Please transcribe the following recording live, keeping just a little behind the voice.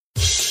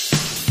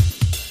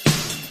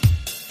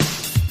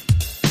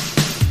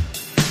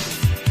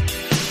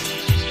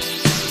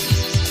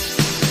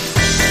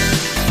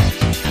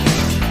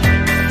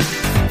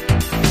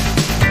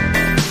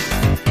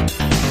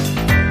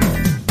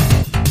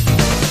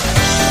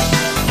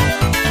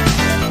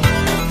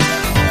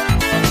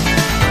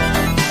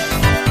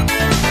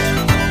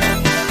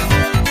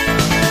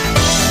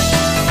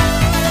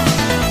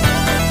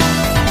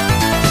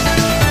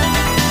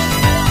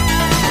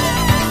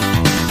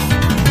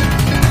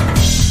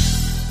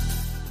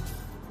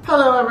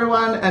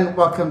everyone, and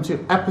welcome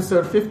to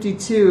episode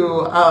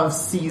 52 of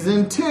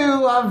season 2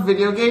 of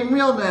Video Game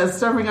Realness,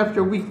 serving up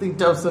your weekly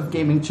dose of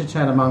gaming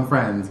chit-chat among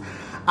friends.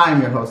 I'm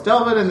your host,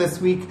 Delvin, and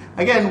this week,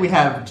 again, we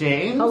have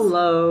James.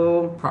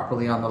 Hello.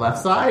 Properly on the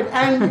left side,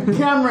 and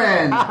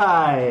Cameron.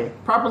 Hi.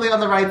 Properly on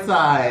the right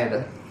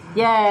side.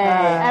 Yay!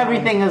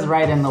 Everything is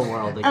right in the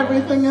world again.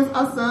 Everything is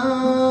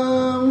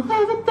awesome.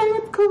 Everything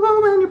is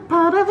cool when you're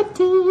part of a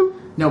team.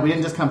 No, we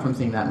didn't just come from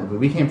seeing that movie.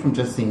 We came from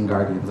just seeing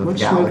Guardians of the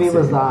Galaxy. Which movie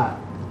was that?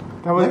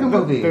 That was Lego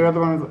movie. The other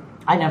one was...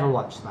 I never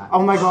watched that.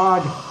 Oh my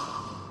god.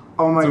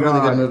 Oh my It's a really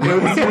god. good movie. It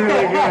was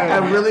really good.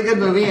 A really good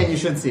movie, and you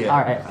should see it.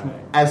 Alright.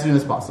 As soon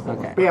as possible.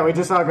 Okay. But yeah, we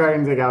just saw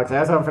Guardians of the Galaxy.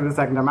 I saw it for the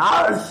second time.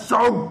 Oh, it's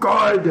so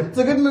good! It's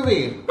a good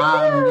movie.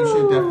 You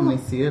should definitely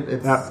see it.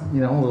 It's, Yep. you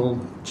know, a little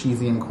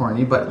cheesy and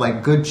corny, but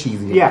like good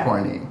cheesy and Yeah.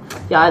 corny.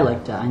 Yeah, I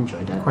liked it. I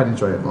enjoyed it. Quite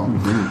enjoyable.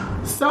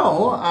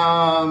 So,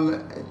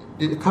 a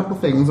couple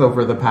things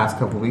over the past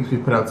couple weeks. We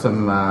put out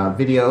some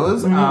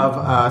videos of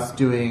us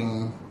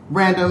doing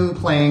random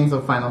playings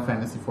of Final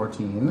Fantasy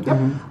XIV,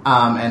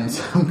 and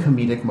some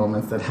comedic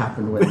moments that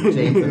happened when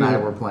James and I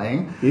were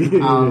playing.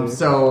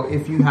 So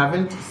if you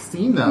haven't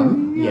seen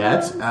them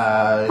yet,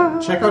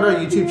 check out our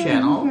YouTube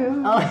channel.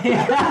 Oh,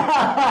 yeah.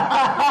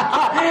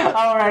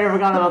 All right, I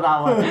forgot about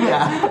that one.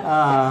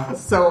 Yeah.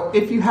 So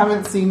if you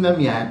haven't seen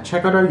them yet,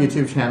 check out our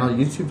YouTube channel,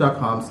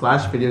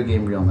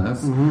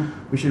 youtube.com/videogamerealness.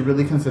 We should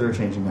really consider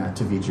changing that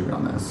to VG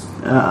Realness.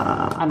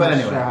 I'm But not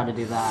anyway. sure how to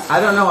do that. I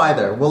don't know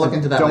either. We'll look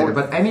into that Don't- later.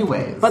 But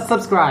anyways. But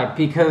subscribe,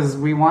 because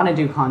we want to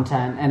do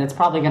content, and it's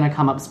probably going to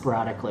come up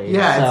sporadically.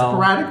 yeah, it's so,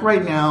 sporadic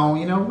right now.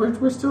 You know,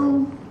 we're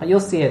still... But you'll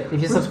see it.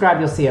 If you subscribe,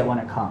 you'll see it when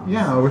it comes.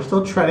 Yeah, we're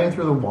still treading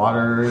through the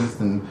waters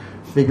and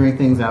figuring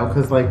things out.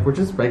 Because, like, we're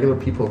just regular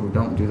people who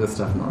don't do this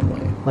stuff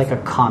normally. Like a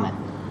comet.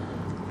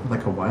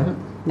 Like a what?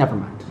 Never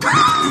mind.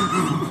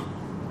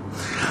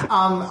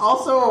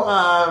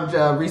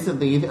 Also,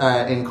 recently,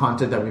 in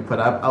content that we put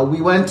up,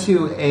 we went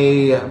to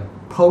a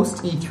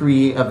post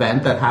E3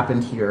 event that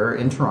happened here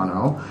in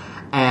Toronto,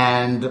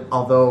 and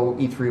although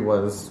E3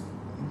 was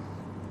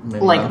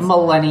many Like months-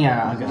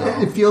 millennia ago.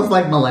 it feels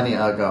like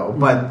millennia ago,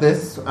 but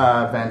this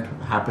event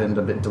happened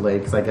a bit delayed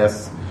because I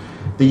guess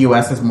the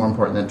U.S. is more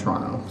important than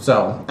Toronto.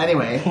 So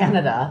anyway,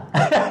 Canada.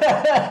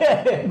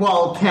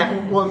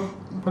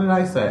 what did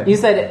I say? You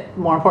said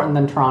more important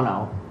than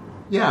Toronto.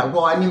 Yeah,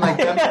 well, I mean, like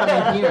them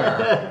coming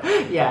here.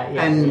 Yeah.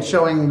 And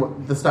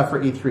showing the stuff for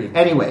E3.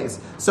 Anyways,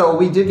 so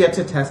we did get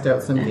to test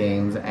out some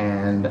games,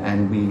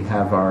 and we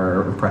have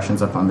our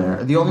impressions up on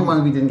there. The only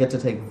one we didn't get to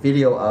take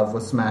video of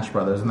was Smash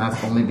Brothers, and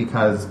that's only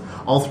because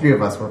all three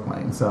of us were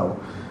playing, so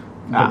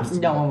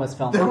No one was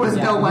filming. there was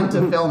no one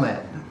to film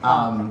it.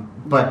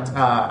 But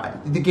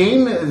the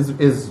game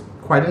is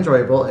quite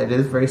enjoyable. It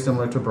is very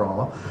similar to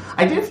Brawl.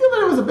 I did feel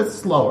that it was a bit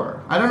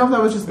slower. I don't know if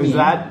that was just me. Is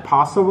that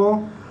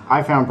possible?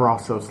 I found Brawl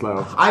so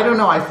slow. I don't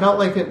know. I felt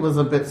like it was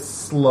a bit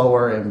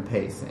slower in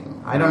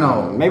pacing. I don't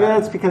know. Maybe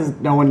that's because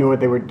no one knew what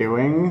they were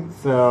doing,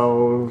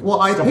 so...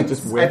 Well, I stuff was picked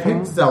just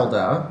whipping.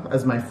 Zelda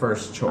as my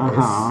first choice,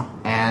 Uh-huh.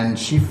 and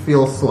she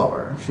feels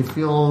slower. She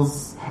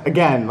feels...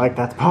 Again, like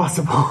that's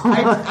possible.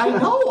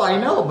 I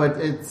know, but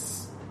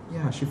it's...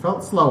 Yeah, she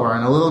felt slower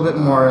and a little bit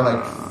more,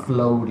 like,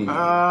 floaty.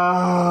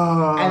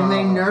 And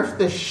they nerfed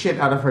the shit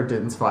out of her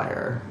Din's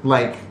Fire.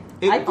 Like, I it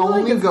feel like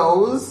only it's-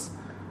 goes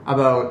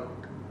about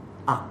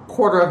a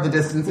quarter of the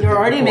distance. it You're did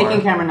already before.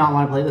 making Cameron not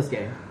want to play this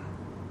game.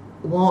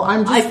 Well,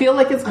 I'm just... I feel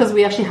like it's because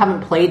we actually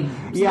haven't played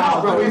Yeah, Smash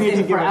but we Brothers need to in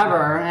give it-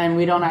 forever, and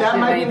we don't actually have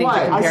might be anything why.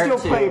 to I compare I still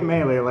to. play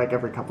Melee like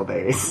every couple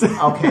days.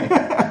 Okay.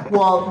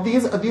 Well,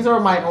 these are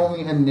my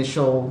only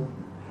initial...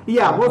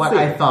 Yeah, we'll what see.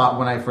 I thought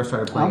when I first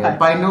started playing Okay. it.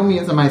 By no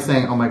means am I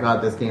saying, oh my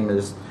god, this game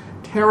is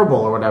terrible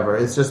or whatever.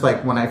 It's just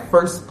like when I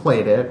first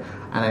played it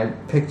and I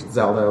picked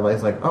Zelda, I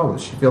was like, oh,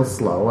 she feels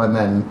slow. And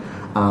then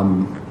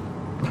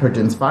her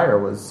Din's Fire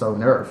was so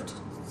nerfed.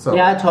 So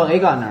Yeah, totally. It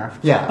got nerfed.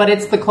 Yeah. But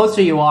it's the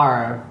closer you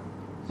are,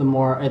 the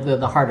more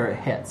the harder it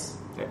hits.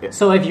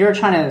 So if you're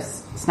trying to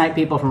snipe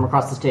people from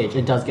across the stage,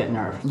 it does get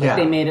nerfed. Like Yeah.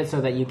 they made it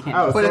so that you can't.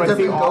 Oh, But so it it's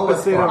the doesn't go as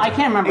opposite far. of... I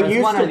can't remember. It It's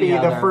used one to or the be the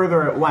other.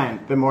 further it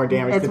went, the more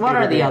damage. It's one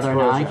or the other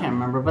now. I can't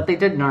remember, but they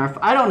did nerf.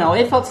 I don't know.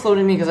 It felt slow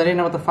to me because I didn't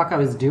know what the fuck I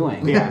was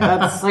doing. Yeah,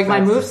 that's Like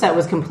my moveset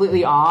was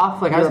completely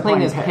off. Like I You was were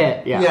playing his playing Pit.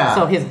 Pit, yeah. Yeah.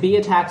 So his B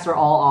attacks are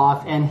all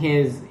off, and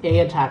his A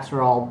attacks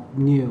are all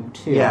new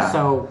too. Yeah.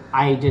 So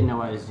I didn't know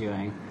what I was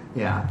doing.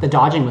 Yeah. The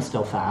dodging was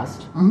still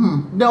fast.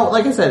 No,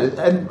 like I said,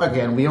 and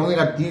again,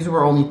 these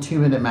were only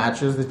 2-minute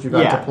matches that you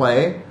got Yeah. to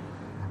play.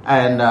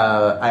 And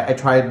I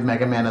tried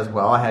Mega Man as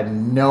well. I had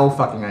no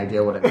fucking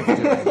idea what it was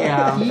doing.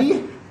 Yeah.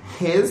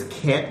 His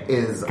kit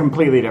is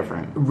Completely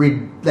different.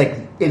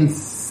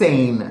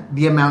 insane.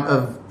 The amount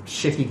of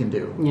shit he can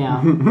do,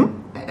 Yeah.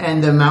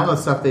 and the amount of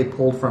stuff they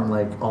pulled from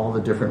like all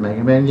the different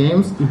Mega Man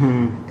games.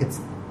 It's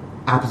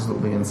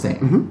absolutely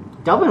insane.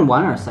 Delvin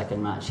won our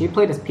second match. He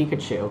played as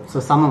Pikachu, so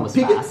someone was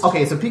fast.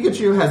 Okay, so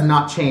Pikachu has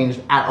not changed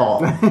at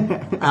all.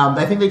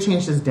 I think they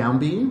changed his down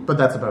B, but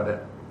that's about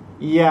it.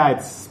 Yeah,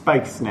 it's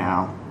spikes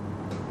now.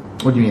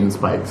 What do you mean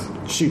spikes?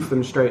 Shoots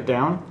them straight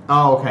down.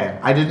 Oh, okay.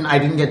 I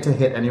didn't get to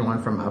hit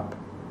anyone from up.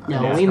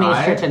 No, we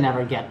made sure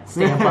to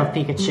stay above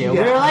Pikachu. We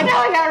were like,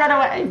 no, we gotta run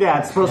away. Yeah,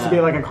 it's supposed to be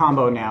like a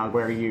combo now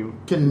where you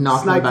can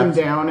knock snipe them back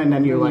down and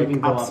then you You like can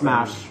go up up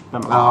smash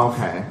them Oh, off.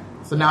 okay.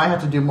 So now I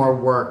have to do more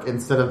work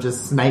instead of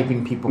just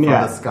sniping people from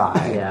the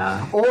sky.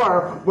 Yeah.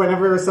 Or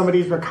whenever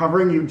somebody's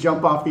recovering, you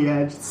jump off the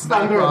edge,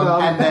 Snipe thunder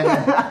them,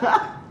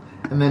 them,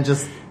 and then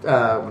just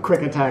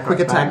quick attack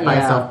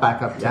myself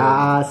back up too.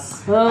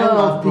 Yes. Oh, I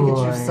love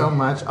Pikachu boy. so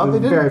much. Oh, they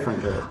didn't. Very fun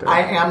character.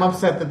 I am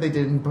upset that they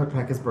didn't put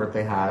back his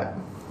birthday hat.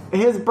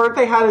 His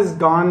birthday hat is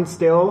gone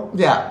still.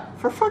 Yeah.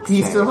 For fuck's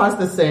He sake. still has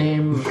the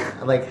same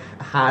like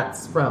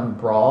hats from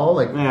Brawl,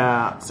 like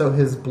Yeah. so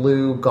his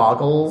blue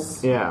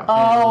goggles. Yeah.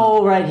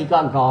 Oh, right, he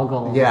got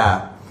goggles.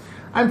 Yeah.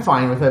 I'm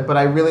fine with it, but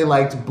I really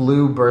liked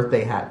blue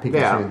birthday hat Pikachu.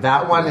 Yeah.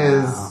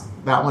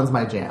 That one's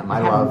my jam.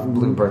 I love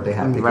blue birthday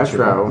hat Pikachu.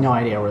 Retro. No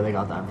idea where they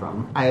got that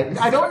from.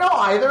 I don't know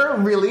either,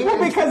 really.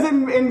 Well, because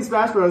in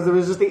Smash Bros. It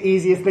was just the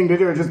easiest thing to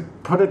do. Just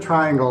put a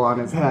triangle on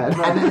his head.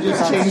 And then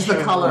just change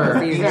the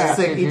color each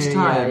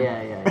time.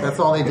 Yeah. That's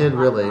all they did,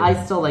 really.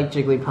 I still like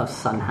Jigglypuff's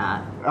sun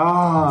hat.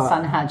 Oh.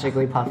 Sun hat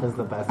Jigglypuff is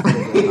the best.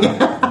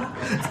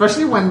 Jigglypuff.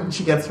 Especially when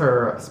she gets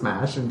her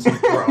smash and she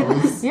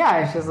throws.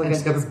 Yeah, she's like And a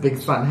she's got this big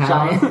sun hat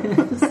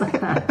on.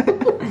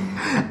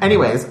 giant.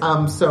 Anyways,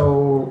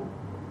 so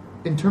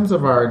in terms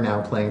of our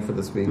now playing for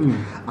this week,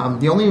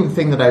 the only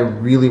thing that I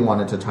really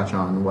wanted to touch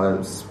on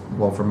was,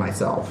 well, for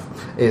myself,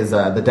 is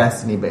the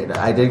Destiny beta.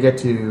 I did get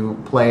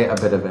to play a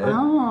bit of it.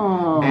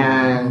 Oh.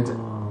 And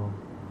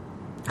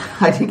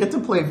I didn't get to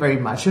play very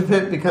much of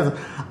it because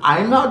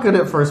I'm not good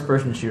at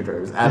first-person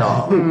shooters at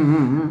all.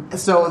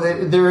 So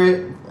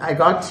I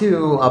got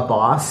to a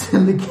boss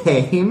in the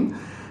game,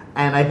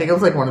 and I think it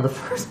was like one of the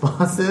first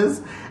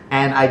bosses,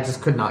 and I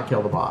just could not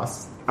kill the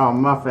boss. Oh,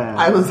 Muffin.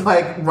 I was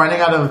like running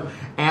out of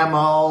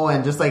ammo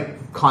and just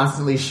like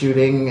constantly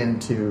shooting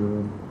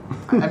into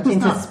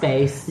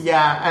Space.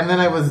 Yeah, and then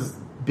I was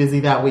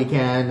busy that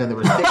weekend, and there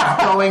was things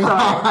going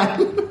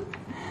on.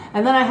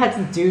 And then I had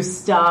to do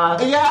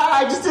stuff. Yeah,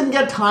 I just didn't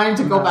get time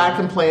to go back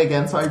and play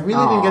again, so I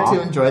really didn't get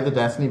to enjoy the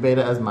Destiny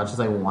beta as much as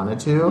I wanted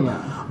to.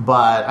 Yeah.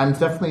 But I'm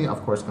definitely,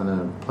 of course, going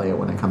to play it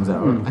when it comes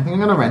out. I think I'm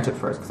going to rent it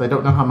first, because I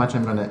don't know how much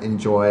I'm going to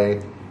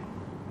enjoy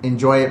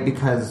it,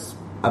 because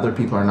other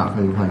people are not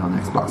going to be playing on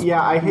Xbox.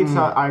 Yeah, I hate to.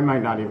 I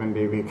might not even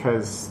be,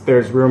 because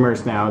there's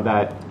rumors now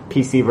that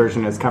PC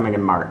version is coming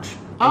in March.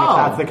 And if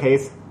that's the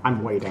case,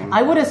 I'm waiting.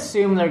 I would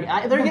assume they're going to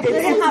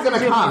have to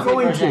do come. a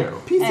Going PC version.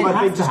 PC But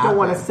they has just to don't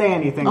want to happen. say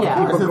anything. Of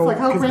Yeah. course, it's like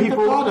how Grand Theft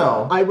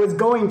Auto. I was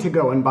going to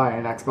go and buy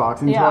an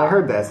Xbox until I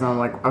heard this, and I'm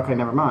like, okay,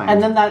 never mind.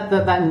 And then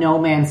that No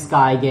Man's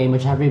Sky game,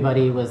 which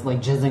everybody was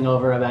like jizzing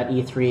over about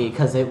E3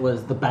 because it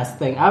was the best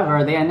thing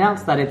ever, they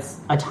announced that it's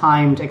a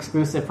timed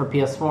exclusive for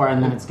PS4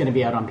 and then it's going to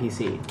be out on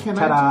PC. Can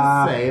Ta-da.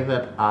 I just say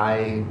that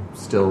I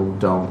still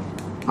don't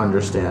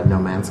understand No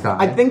Man's Sky?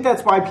 I think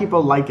that's why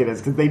people like it, is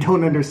because they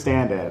don't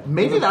understand it.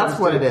 Maybe that's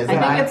what it is. I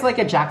think it's like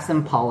a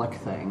Jackson Pollock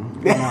thing.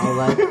 You know,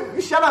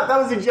 like Shut up, that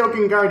was a joke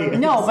in Guardians.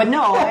 no, in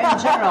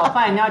general,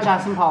 fine. Not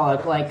Jackson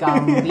Pollock, like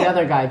the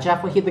other guy,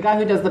 the guy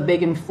who does the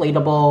big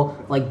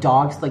inflatable like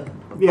dogs, like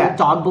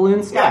dog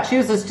balloon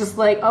statues. Is just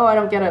like, oh, I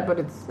don't get it, but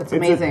it's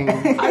amazing.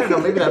 I don't know.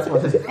 Maybe that's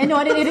what it is. And no,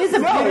 it is a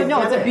beautiful.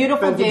 No, it's a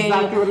beautiful That's game.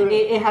 exactly what it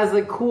is. It has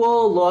a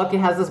cool look. It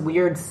has this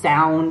weird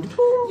sound,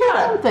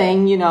 Yeah.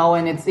 thing, you know,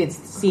 and it's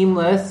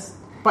seamless.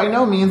 By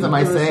no means am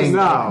I saying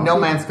No. No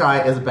Man's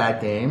Sky is a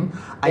bad game.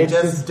 I It's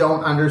just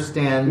don't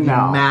understand the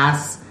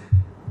mass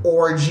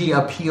orgy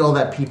appeal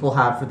that people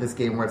have for this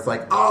game, where it's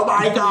like, oh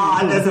my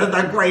god, this is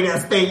the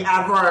greatest thing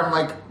ever. I'm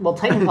like, Well,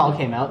 Titanfall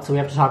came out, so we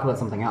have to talk about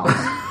something else.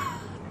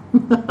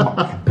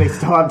 They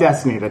still have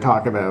Destiny to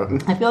talk about.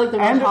 I feel like they're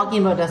not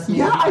talking about Destiny.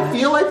 yeah, I yet.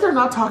 feel like they're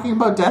not talking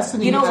about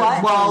Destiny. You know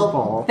what?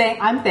 Well,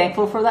 I'm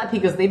thankful for that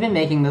because they've been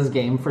making this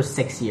game for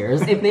 6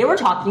 years. If they were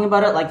talking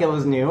about it like it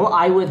was new,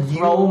 I would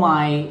throw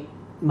my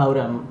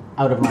modem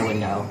out of my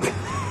window.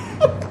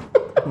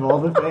 Of all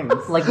the things.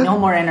 Like, no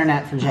more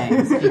internet for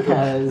James I'm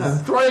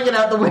because throwing it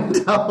out the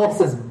window. this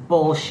is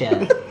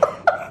bullshit.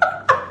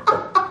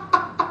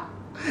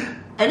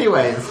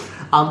 Anyways,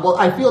 well,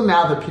 I feel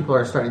now that people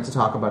are starting to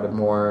talk about it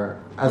more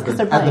as Because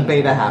they're the playing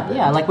beta it. happened.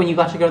 Yeah, like when you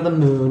got to go to the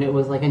moon, it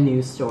was like a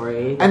news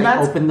story. And they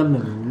that's- opened the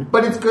moon.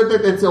 But it's good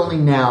that it's only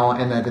now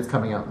and that it's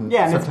coming out in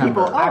Yeah, and it's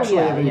September. people actually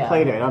yeah, having yeah.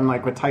 played it,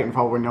 unlike with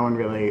Titanfall, where no one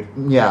really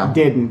Yeah.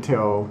 did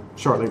until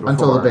shortly before.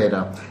 Until the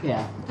beta.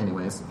 Yeah.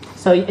 Anyways.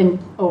 So,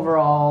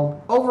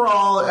 overall,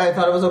 I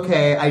thought it was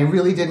okay. I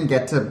really didn't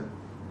get to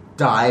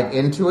dive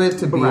into it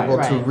to be able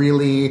to right.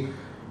 really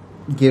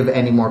give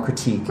any more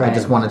critique. I Right.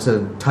 just wanted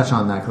to touch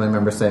on that because I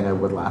remember saying I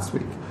would last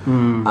week.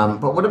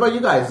 But what about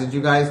you guys? Did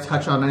you guys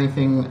touch on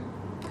anything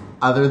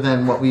other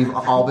than what we've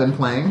all been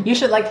playing? you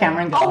should let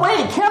Cameron go. Oh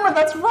wait, Cameron,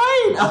 that's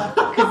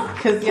right.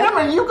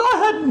 Cameron, you go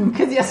ahead and.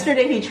 Because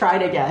yesterday he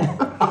tried again.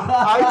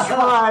 I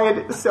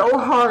tried so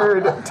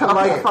hard to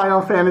like Okay.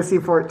 Final Fantasy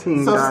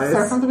XIV, So guys.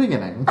 start from the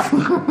beginning.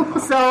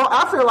 So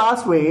after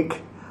last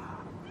week,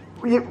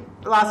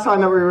 last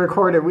time that we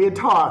recorded, we had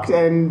talked,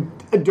 and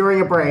during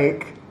a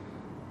break,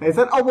 they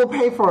said, "Oh, we'll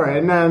pay for it,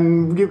 and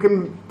then you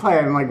can play."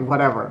 And I'm like,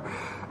 whatever.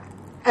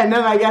 And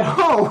then I get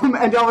home,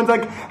 and Delvin's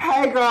like,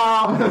 "Hey,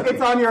 girl,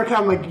 it's on your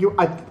account." I'm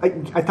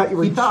like, I thought you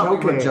were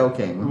joking. We were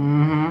joking.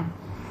 Mm-hmm.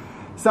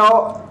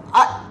 So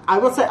I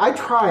will say I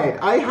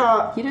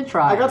tried. He did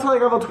try. I got to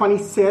like level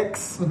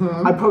 26.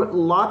 Mm-hmm. I put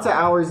lots of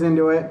hours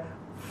into it.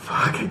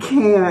 Fuck, I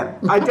can't.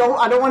 I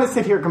don't want to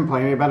sit here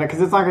complaining about it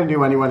because it's not going to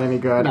do anyone any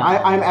good. No.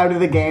 I'm out of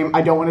the game.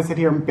 I don't want to sit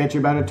here and bitch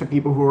about it to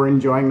people who are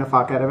enjoying the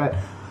fuck out of it.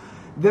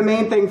 The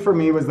main thing for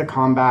me was the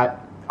combat.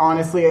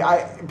 Honestly,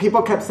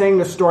 people kept saying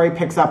the story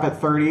picks up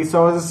at 30,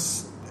 so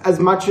as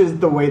much as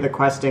the way the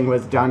questing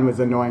was done was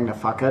annoying the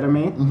fuck out of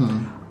me,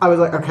 I was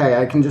like, okay,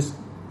 I can just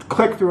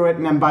click through it,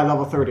 and then by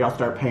level 30, I'll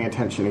start paying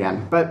attention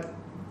again. But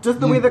just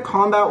the way the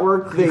combat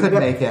worked... You couldn't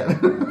make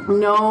it.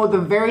 No, the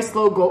very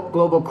slow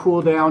global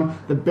cooldown,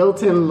 the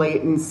built-in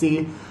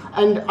latency,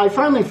 and I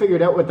finally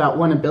figured out what that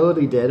one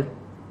ability did.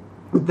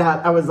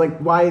 That I was like,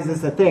 why is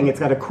this a thing? It's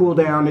got a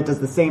cooldown, it does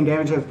the same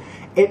damage of...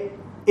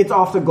 It's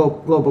off the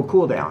global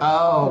cooldown.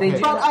 Oh, okay.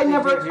 But I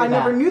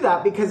never knew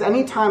that because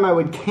anytime I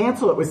would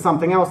cancel it with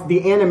something else,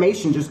 the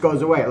animation just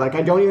goes away. Like,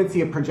 I don't even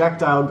see a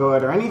projectile go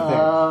out or anything.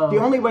 The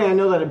only way I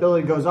know that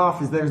ability goes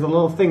off is there's a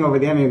little thing over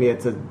the enemy.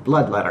 It's a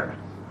blood letter.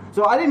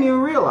 So I didn't even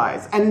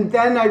realize. And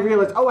then I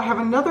realized, I have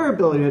another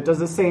ability that does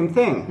the same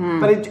thing.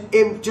 But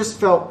it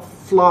just felt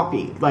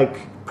floppy. Like,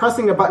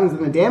 pressing the buttons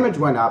and the damage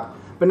went up,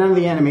 but none of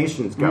the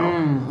animations go.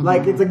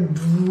 Like, it's like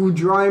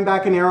drawing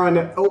back an arrow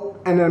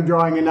and then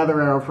drawing another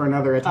arrow for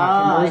another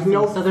attack. And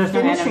there's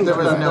finishing.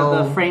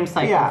 The frame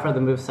cycle for the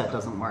moveset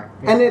doesn't work.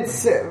 And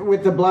it's,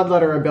 with the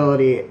bloodletter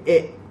ability,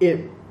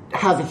 it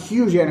has a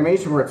huge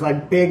animation where it's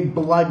like big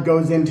blood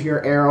goes into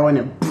your arrow and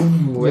it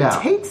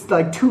takes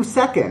like 2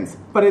 seconds,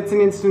 but it's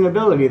an instant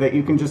ability that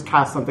you can just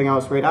cast something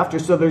else right after,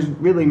 so there's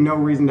really no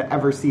reason to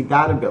ever see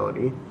that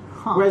ability.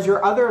 Whereas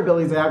your other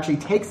abilities that actually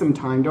take some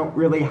time don't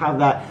really have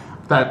that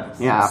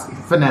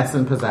finesse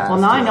and pizzazz.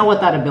 Well, now I know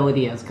what that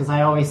ability is because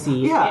I always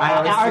see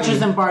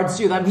archers and bards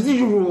do that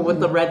with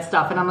the red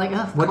stuff, and I'm like,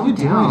 what are you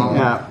doing?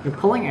 Yeah. You're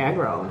pulling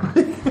aggro.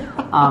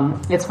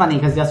 It's funny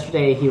because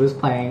yesterday he was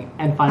playing,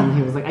 and finally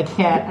he was like, I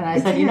can't, and I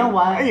said, you know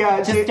what?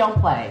 Just don't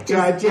play.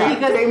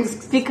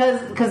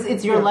 Because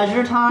it's your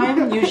leisure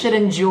time. You should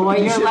enjoy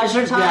your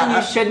leisure time.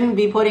 You shouldn't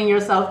be putting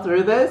yourself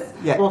through this.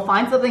 Yeah. We'll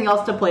find something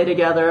else to play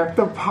together.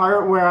 The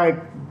part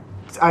where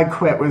I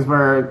quit was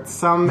where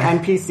some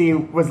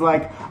NPC was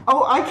like,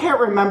 I can't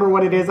remember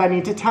what it is I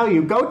need to tell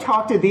you. Go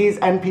talk to these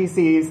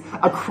NPCs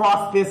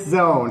across this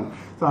zone.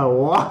 So I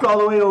walk all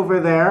the way over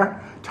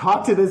there,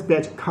 talk to this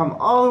bitch, come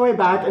all the way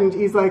back, and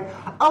he's like,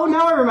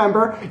 now I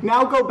remember.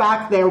 Now go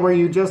back there where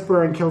you just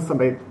were and kill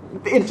somebody.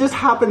 It just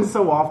happens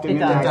so often. It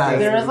does.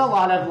 There is a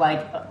lot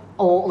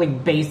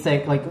of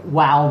basic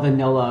WoW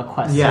vanilla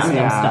quest system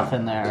stuff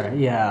in there.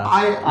 Yeah,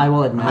 I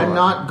will admit. I'm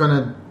not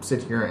gonna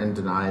sit here and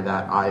deny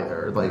that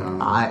either.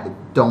 I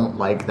don't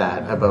like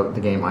that about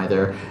the game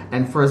either.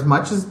 And for as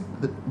much as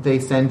they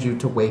send you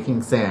to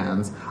Waking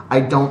Sands,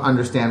 I don't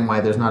understand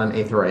why there's not an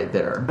Aetheryte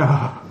there.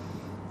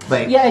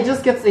 It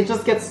just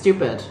gets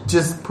stupid.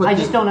 I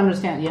just don't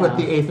understand. Put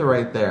the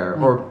Aetheryte there,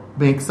 or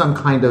make some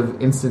kind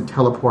of instant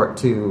teleport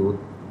to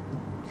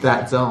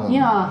that zone.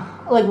 Yeah.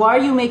 Why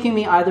are you making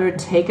me either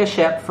take a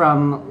ship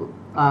from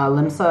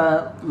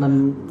Limsa,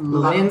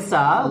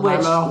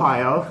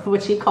 Ohio,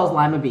 which he calls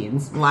Lima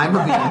Beans,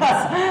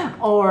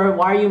 or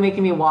why are you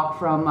making me walk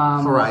from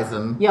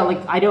Horizon?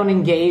 Yeah, I don't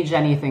engage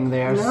anything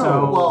there. No.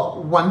 So,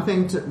 well, one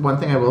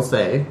thing I will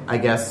say, I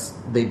guess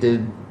they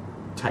did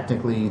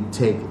technically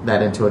take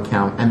that into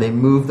account, and they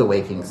moved the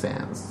Waking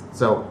Sands.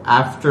 So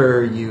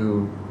after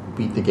you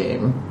beat the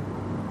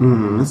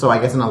game, so I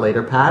guess in a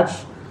later patch,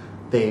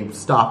 they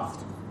stopped.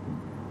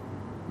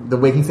 The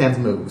Waking Sands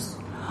moves.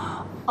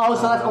 Oh,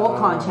 so that's old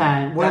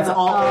content. That's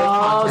all old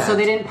content. So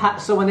they didn't.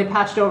 So when they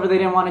patched over, they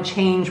didn't want to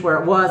change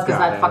where it was because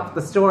that fucked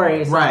the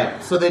story. So.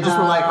 Right. So they just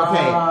were like,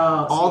 okay,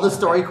 all the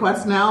story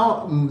quests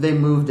now, they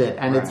moved it,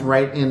 and it's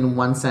right in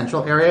one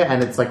central area,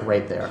 and it's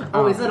right there.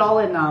 Oh, is it all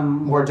in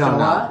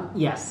Mordona?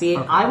 Yes. See,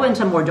 I went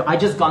to Mordona. I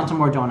just gone to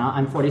Mordona.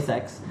 I'm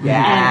 46.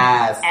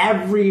 Yes.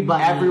 And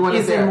everyone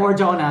is in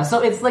Mordona.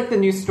 So it's like the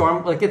new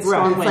Storm. It's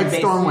Stormwind. It's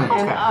like Stormwind.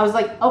 And I was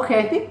like, okay,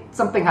 I think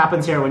something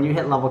happens here when you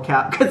hit level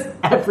cap because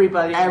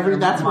everybody.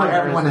 That's where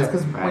everyone is,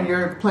 because when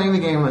you're playing the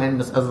game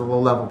and as a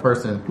low-level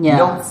person, you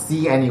don't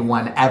see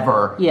anyone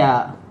ever.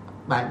 Yeah.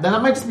 Then it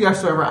might just be our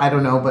server, I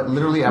don't know, but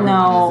literally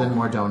everyone is in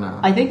Mordona.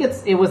 I think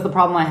it was the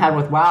problem I had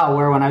with WoW,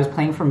 where when I was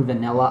playing from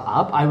vanilla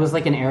up, I was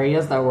in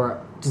areas that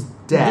were just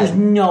dead. There's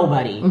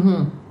nobody.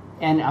 Mm-hmm.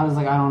 And I was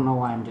like, I don't know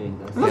why I'm doing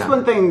this. That's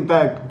one thing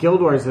that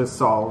Guild Wars has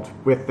solved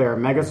with their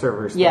mega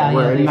servers.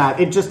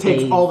 It just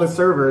takes all the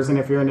servers, and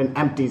if you're in an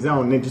empty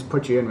zone, they just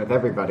put you in with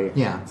everybody.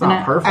 Yeah. It's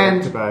not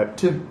perfect,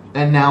 but...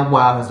 And now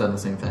WoW has done the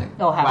same thing.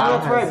 Oh, WoW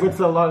that's right. With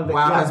a lot of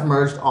WoW has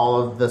merged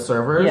all of the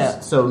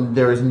servers, so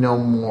there is no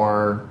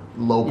more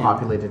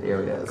low-populated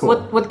areas.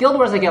 Cool. With Guild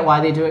Wars, I get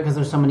why they do it, because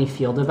there's so many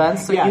field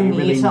events. So you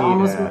need to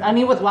almost... I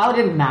mean, with WoW, it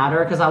didn't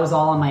matter, because I was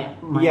all on my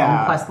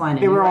own quest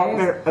line They were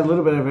all a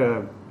little bit of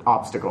a...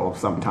 obstacle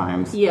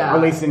sometimes, or at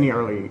least in the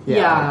early.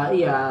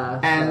 Yeah.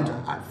 And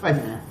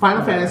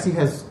Final Fantasy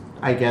has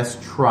I guess,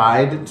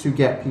 tried to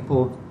get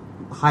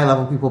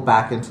high-level people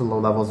back into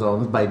low-level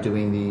zones by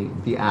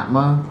doing the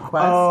Atma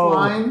quest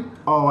line.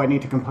 Oh, I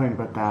need to complain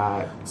about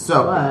that.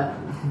 So,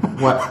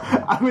 what?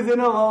 I was in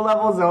a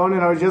low-level zone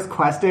and I was just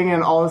questing,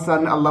 and all of a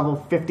sudden a level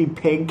 50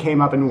 pig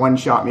came up and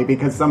one-shot me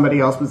because somebody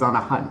else was on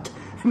a hunt.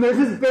 And there's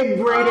this big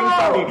braiding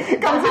party.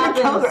 That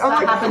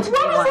happened to me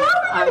once.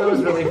 It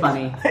was really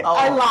funny.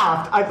 I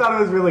laughed. I thought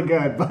it was really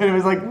good, but it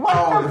was like,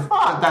 what the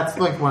fuck? That's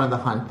like one of the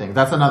hunt things.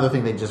 That's another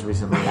thing they just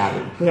recently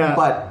added. Yeah.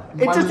 But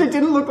it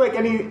didn't look like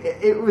any,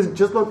 it was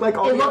just looked like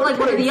all It looked like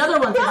one of the other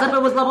ones, except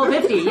it was level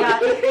 50. Yeah,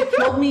 it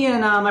killed me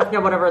in, I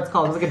forget whatever it's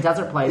called. It was like a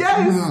desert place.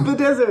 Yes, the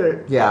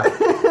desert. Yeah.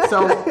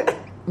 So,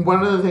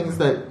 one of the things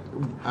that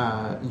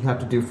you have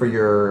to do for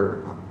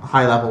your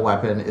high-level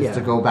weapon is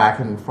to go back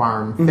and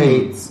farm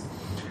fates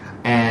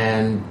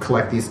and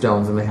collect these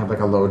stones, and they have like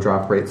a low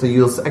drop rate. So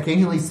you'll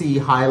occasionally see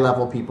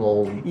high-level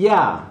people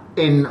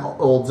in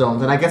old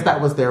zones, and I guess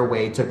that was their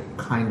way to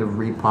kind of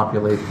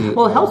repopulate the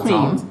Well, it helps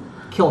zones. me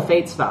kill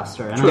fates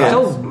faster, and I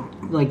still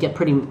like get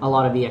a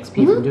lot of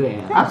EXP from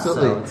doing it.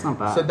 Absolutely. So it's not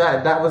bad. So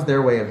that was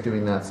their way of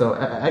doing that. So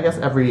I guess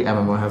every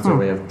MMO has their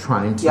way of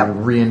trying to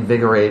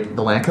reinvigorate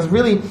the land, because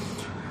really,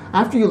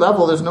 after you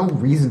level, there's no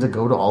reason to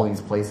go to all these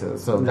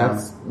places. So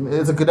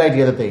it's a good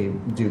idea that they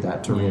do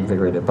that to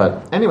reinvigorate it.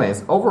 But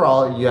anyways,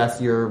 overall,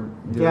 yes, you're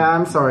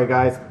I'm sorry,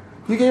 guys.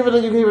 You gave it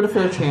a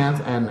fair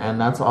chance,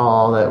 and that's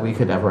all that we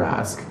could ever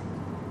ask.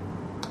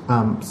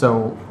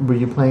 So were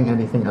you playing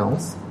anything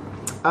else?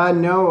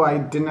 No, I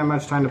didn't have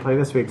much time to play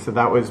this week, so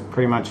that was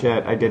pretty much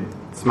it. I did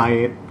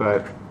Smite,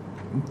 but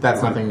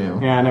that's nothing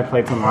new. Yeah, and I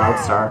played some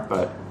WildStar,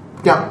 but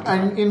yeah.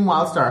 And in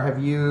WildStar,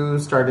 have you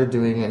started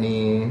doing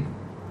any?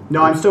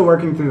 No, I'm still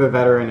working through the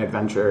veteran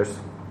adventures.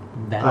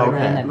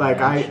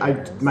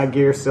 My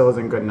gear still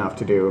isn't good enough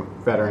to do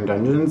veteran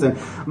dungeons, and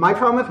my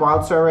problem with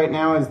WildStar right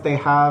now is they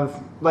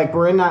have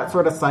we're in that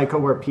sort of cycle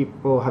where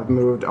people have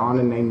moved on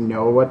and they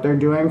know what they're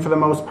doing for the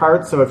most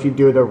part. So if you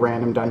do the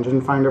random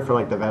dungeon finder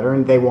for the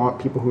veteran, they want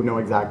people who know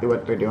exactly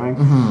what they're doing.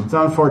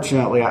 So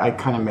unfortunately, I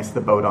kind of missed the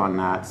boat on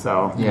that.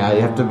 So yeah,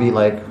 you have to be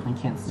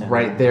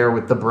right there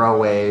with the bro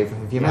wave.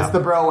 If you miss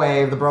the bro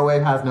wave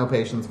has no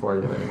patience for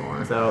you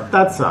anymore. So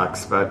that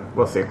sucks, but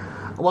we'll see.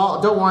 Well,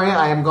 don't worry.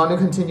 I am going to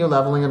continue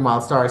leveling in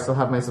WildStar. I still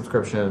have my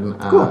subscription.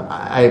 Cool.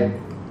 I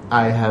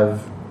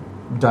have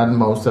done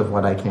most of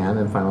what I can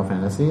in Final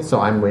Fantasy,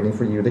 so I'm waiting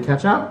for you to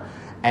catch up.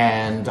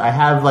 And I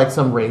have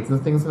some raids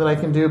and things that I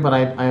can do, but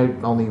I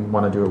only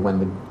want to do it when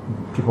the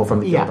people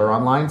from the guild are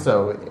online,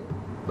 so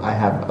I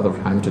have other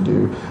time to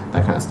do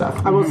that kind of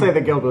stuff. I will say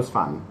the guild was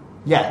fun.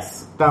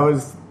 Yes. That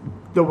was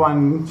the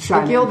one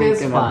shining The guild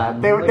is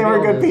fun. They were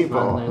good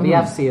people. The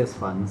FC is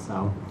fun,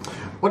 so...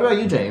 What about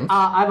you, James?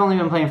 I've only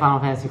been playing Final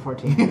Fantasy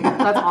 14.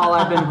 That's all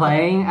I've been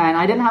playing, and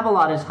I didn't have a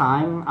lot of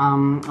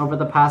time over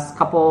the past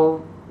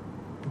couple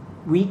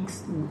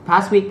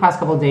past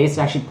couple days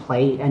to actually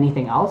play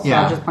anything else. So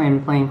I was just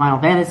playing Final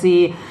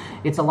Fantasy.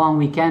 It's a long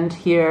weekend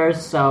here,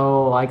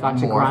 so I got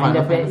to grind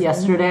a bit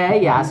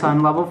yesterday. Yeah, so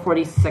I'm level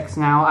 46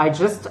 now. I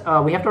just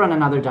we have to run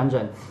another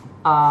dungeon.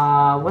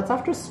 What's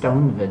after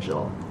Stone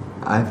Vigil?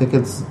 I think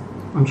it's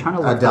I'm trying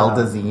to look Adele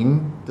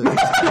Dazeem.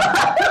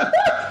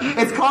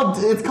 It's called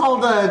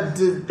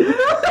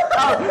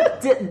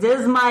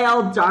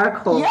Dismael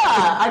Darkhold. Yeah,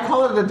 I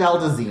call it Adele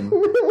Dazeem.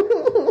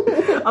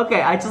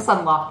 Okay, I just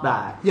unlocked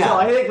that. Yeah. So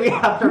I think we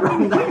have to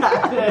run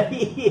that.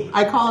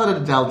 I call it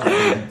Adele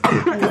Dazeem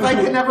because I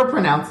can never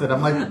pronounce it.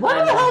 I'm like,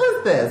 what the hell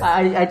is this?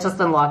 I just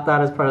unlocked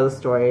that as part of the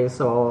story,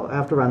 so I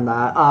have to run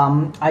that.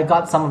 I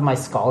got some of my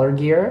scholar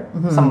gear,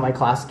 some of my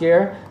class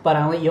gear,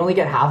 but you only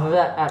get half of it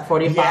at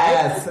 45.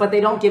 Yes. But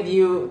they don't give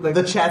you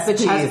the chest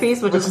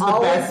piece, which is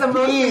always the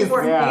most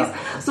important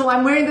piece. So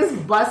I'm wearing this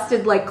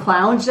busted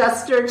clown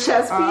jester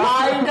chest piece.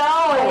 I know.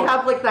 I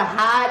have the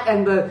hat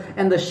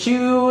and the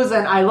shoes,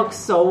 and I look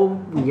so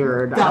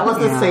weird. That was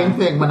the same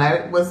thing when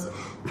I was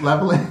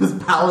leveling as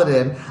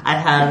paladin. I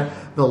had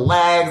the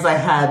legs, I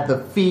had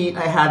the feet,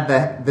 I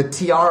had the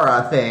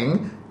tiara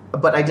thing,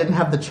 but I didn't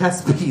have the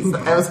chest piece.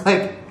 I was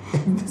like,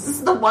 this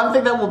is the one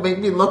thing that will make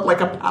me look like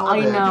a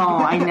paladin.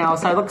 I know.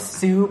 So I look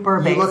super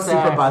basic. You look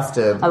super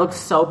busted. I look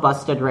so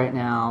busted right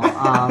now.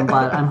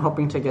 But I'm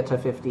hoping to get to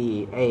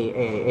 50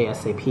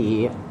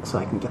 ASAP so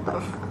I can get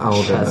that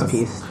chest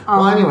piece.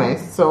 Well, anyway,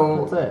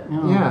 so that's it.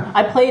 Yeah.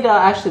 I played.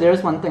 Actually,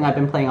 there's one thing I've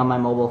been playing on my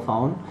mobile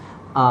phone.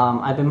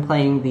 I've been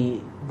playing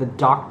the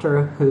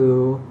Doctor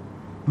Who.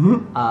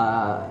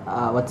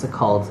 What's it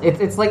called?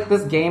 It's like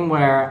this game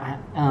where.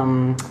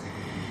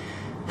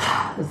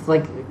 It's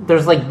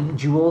there's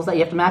jewels that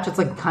you have to match. It's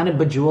kind of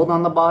bejeweled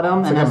on the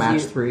bottom. It's and like a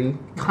match 3.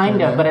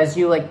 Kind of, but as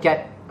you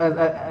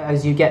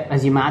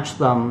as you match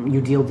them,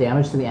 you deal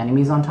damage to the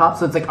enemies on top.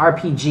 So it's like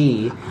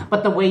RPG,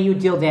 but the way you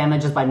deal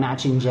damage is by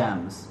matching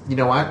gems. You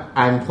know what?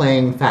 I'm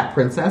playing Fat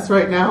Princess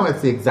right now.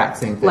 It's the exact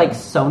same thing. Like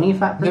Sony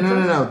Fat Princess?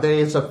 No.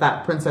 There's a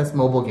Fat Princess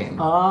mobile game.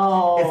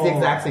 Oh. It's the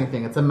exact same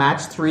thing. It's a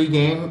match 3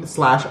 game /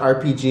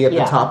 RPG at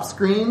the top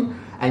screen,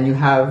 and you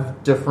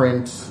have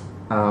different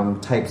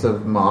types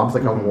of mobs,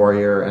 like a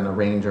warrior and a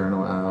ranger and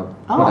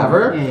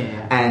whatever.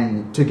 Yeah.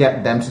 And to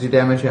get them to do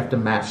damage, you have to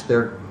match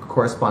their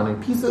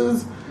corresponding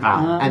pieces.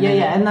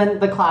 And then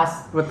the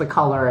class with the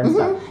color and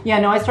stuff. Yeah,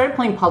 no, I started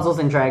playing Puzzles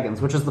and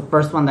Dragons, which was the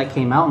first one that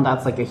came out, and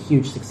that's like a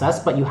huge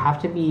success. But you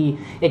have to be.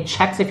 It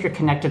checks if you're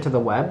connected to the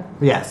web.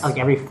 Yes. Like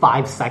every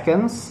 5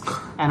 seconds,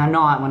 and I'm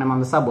not when I'm on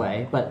the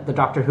subway. But the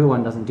Doctor Who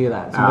one doesn't do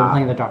that, so I've been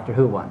playing the Doctor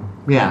Who one.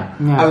 Yeah.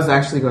 I was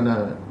actually going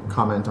to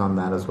comment on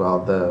that as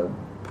well. The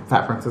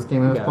Fat Princess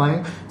game I was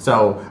playing.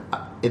 So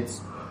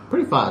it's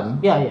pretty fun.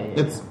 Yeah.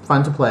 It's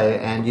fun to play,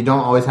 and you don't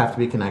always have to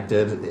be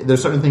connected.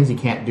 There's certain things you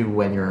can't do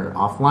when you're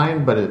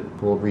offline, but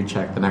it will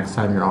recheck the next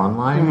time you're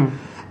online.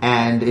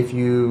 And if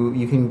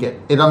you can get...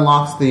 It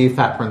unlocks the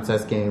Fat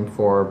Princess game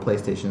for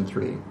PlayStation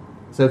 3.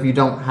 So if you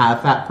don't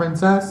have Fat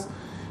Princess,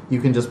 you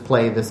can just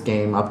play this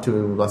game up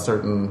to a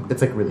certain...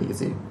 It's like really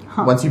easy.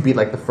 Once you beat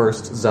like the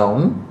first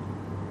zone,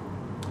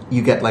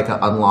 you get like an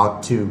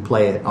unlock to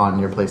play it on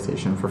your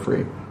PlayStation for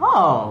free.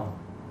 Oh.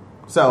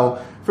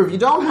 So, if you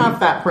don't have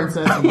Fat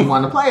Princess and you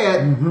want to play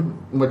it,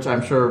 which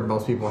I'm sure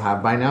most people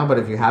have by now, but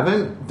if you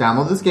haven't,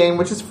 download this game,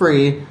 which is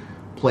free,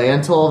 play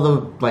until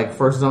the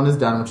first zone is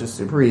done, which is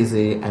super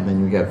easy, and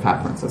then you get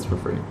Fat Princess for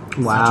free.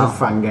 Wow. Such a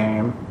fun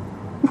game.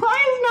 Why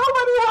is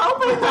nobody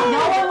helping me?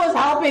 No one was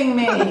helping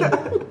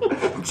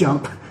me!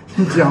 Jump.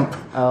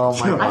 Oh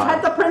my god. I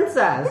had the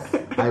princess!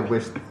 I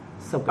wish...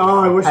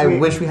 I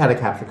wish we had a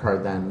capture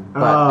card then.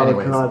 But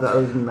anyways. Oh god, that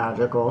was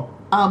magical.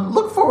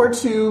 Look forward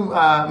to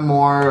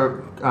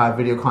more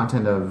video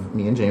content of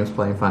me and James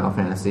playing Final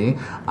Fantasy.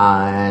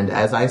 And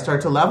as I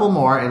start to level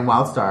more in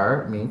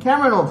WildStar, me and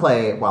Cameron will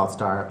play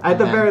WildStar. At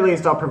the very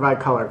least, I'll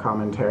provide color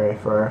commentary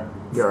for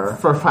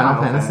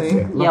Final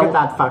Fantasy. Look at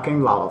that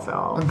fucking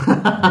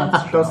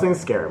Lalafell. Those things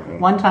scare me.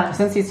 One time,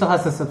 since he still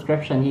has the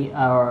subscription,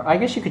 or I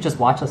guess you could just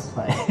watch us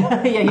play.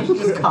 You should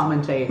just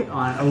commentate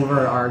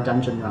over our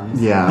dungeon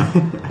runs. Yeah.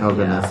 Oh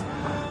goodness.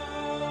 Yeah.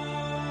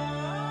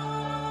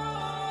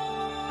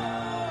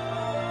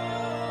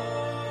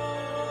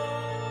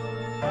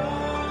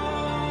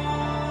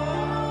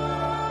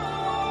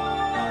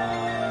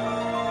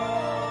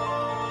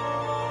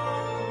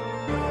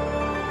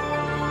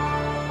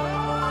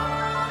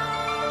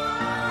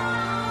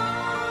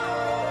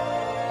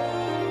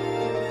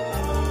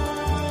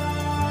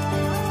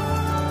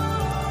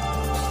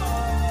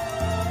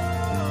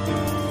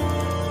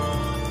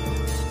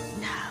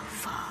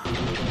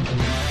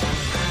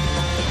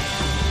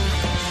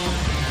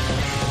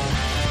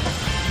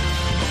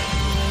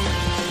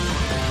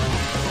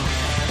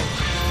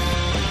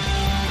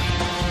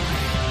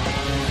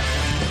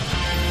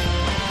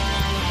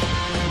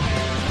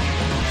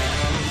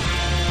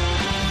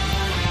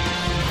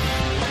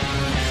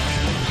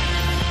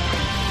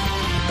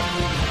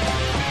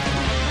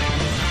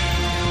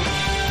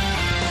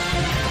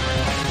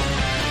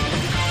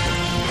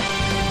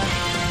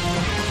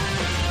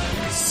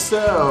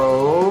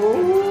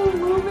 So,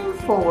 moving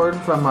forward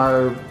from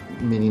our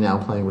mini now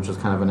playing, which was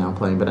kind of a now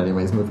playing, but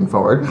anyways, moving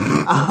forward.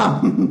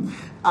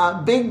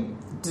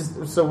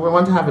 So we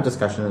want to have a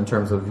discussion in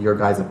terms of your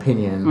guys'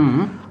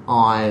 opinion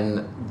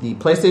on the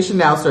PlayStation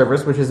Now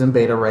service, which is in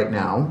beta right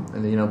now.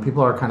 And,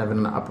 people are kind of in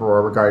an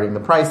uproar regarding the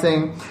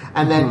pricing.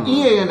 And then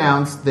EA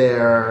announced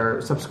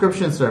their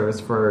subscription service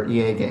for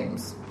EA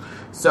games.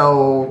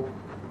 So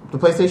the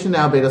PlayStation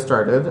Now beta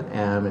started,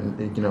 and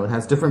it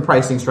has different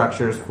pricing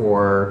structures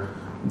for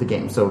the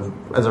game. So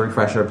as a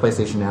refresher,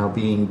 PlayStation Now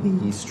being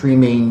the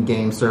streaming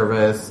game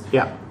service.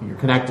 Yeah. You're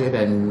connected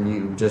and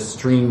you just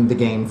stream the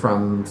game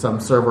from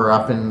some server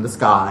up in the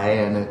sky,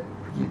 and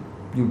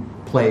you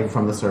play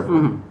from the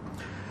server.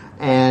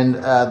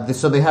 And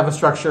so they have a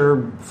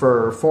structure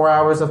for 4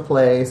 hours of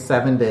play,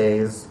 7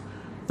 days,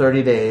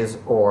 30 days,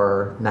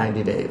 or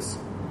 90 days.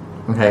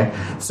 Okay?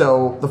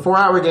 So the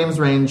 4-hour games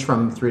range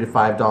from $3 to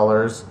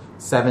 $5.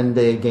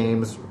 7-day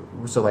games,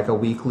 so like a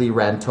weekly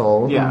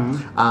rental,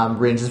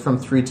 ranges from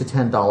 $3 to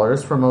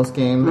 $10 for most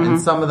games, and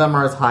some of them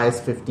are as high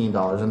as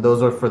 $15, and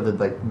those are for the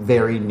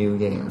very new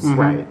games.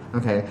 Right.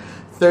 Okay.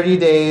 30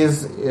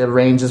 days, it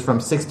ranges from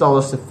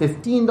 $6 to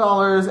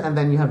 $15, and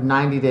then you have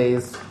 90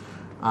 days,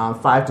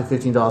 $5 to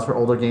 $15 for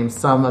older games.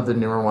 Some of the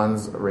newer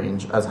ones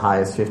range as high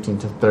as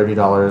 $15 to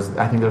 $30.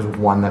 I think there's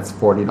one that's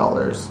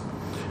 $40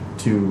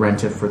 to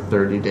rent it for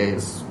 30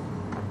 days.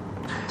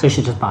 So you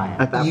should just buy it.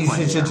 At that You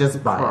point, should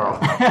just buy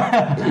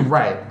it.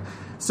 Right.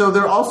 So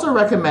they're also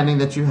recommending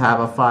that you have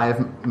a 5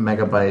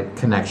 megabyte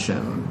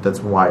connection that's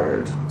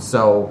wired.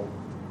 So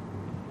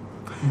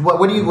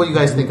what do you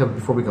guys think of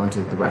before we go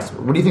into the rest?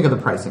 What do you think of the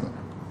pricing?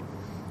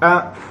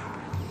 I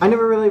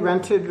never really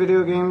rented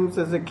video games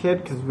as a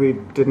kid because we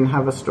didn't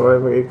have a store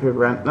where you could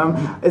rent them.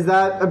 Is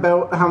that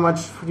about how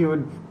much you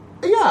would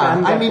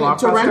spend I at mean, Blockbuster?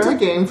 to rent a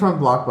game from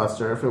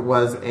Blockbuster, if it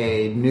was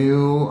a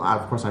new...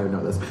 Of course I would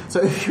know this.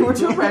 So if you were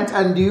to rent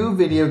a new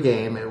video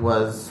game, it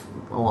was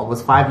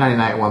 $5.99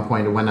 at one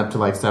point. It went up to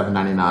like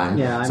 $7.99.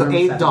 Yeah, so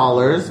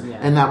 $8,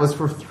 and that was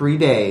for 3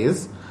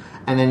 days.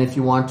 And then if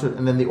you want to...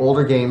 And then the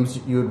older games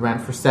you would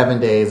rent for 7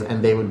 days,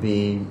 and they would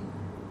be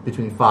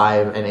between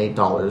 $5 and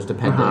 $8,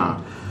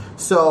 depending.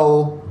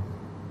 So...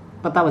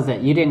 But that was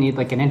it. You didn't need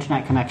like an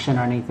internet connection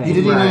or anything. You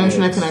didn't need an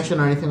internet connection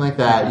or anything like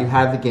that. You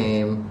had the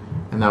game,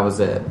 and that was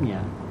it.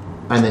 Yeah.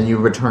 And then you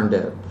returned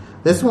it.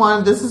 This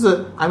is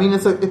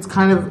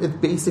it's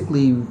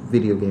basically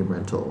video game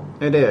rental.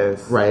 It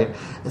is. Right?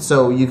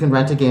 So you can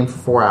rent a game for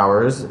 4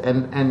 hours,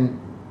 and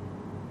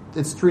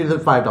it's $3 to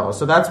 $5.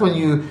 So that's when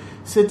you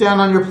sit down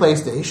on your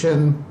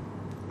PlayStation.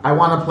 I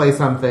want to play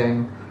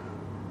something.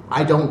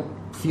 I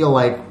don't feel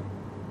like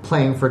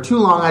playing for too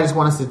long. I just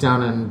want to sit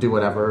down and do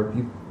whatever.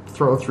 You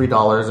throw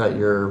 $3 at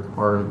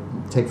or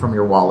take from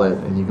your wallet,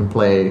 and you can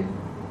play.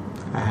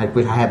 I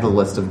had the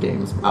list of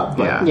games up.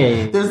 But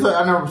there's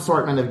an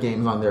assortment of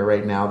games on there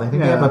right now. I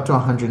think they have up to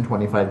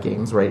 125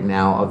 games right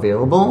now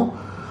available,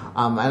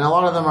 and a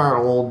lot of them are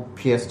old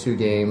PS2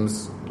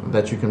 games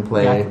that you can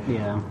play.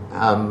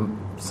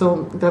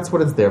 So that's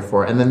what it's there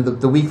for. And then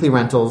the weekly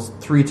rentals,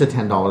 $3 to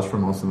 $10 for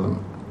most of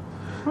them.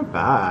 Not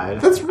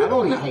bad. That's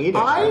really, I don't hate it.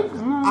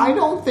 I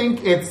don't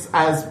think it's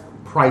as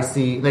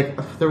pricey. Like,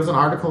 there was an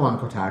article on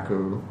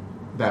Kotaku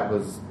that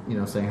was,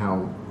 saying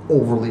how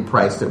overly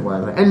priced it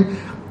was. And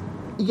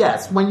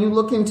yes, when you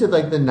look into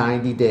like the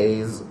 90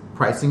 days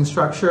pricing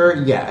structure,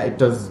 it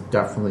does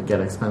definitely get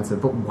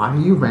expensive. But why are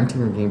you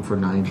renting a game for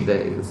 90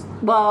 days?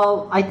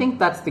 Well, I think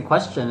that's the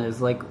question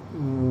is like,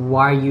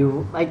 why are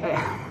you, like,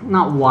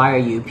 not why are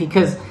you,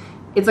 because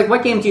it's like,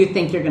 what game do you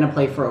think you're going to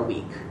play for a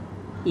week,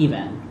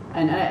 even?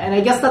 And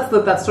I guess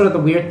that's sort of the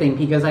weird thing,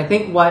 because I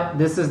think what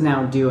this is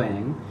now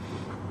doing,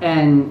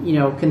 and,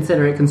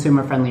 consider it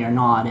consumer friendly or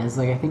not, is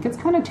like, I think it's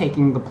kind of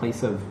taking the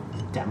place of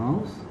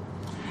demos.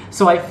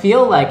 So I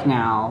feel like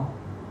now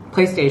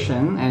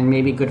PlayStation, and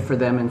maybe good for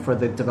them and for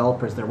the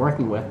developers they're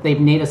working with, they've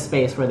made a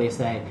space where they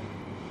say,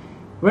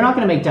 we're not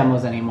going to make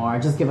demos anymore.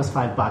 Just give us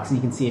 $5 and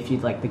you can see if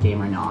you'd like the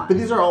game or not. But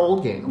these are all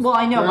old games. Well,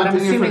 I know, but I'm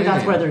assuming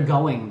that's where they're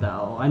going,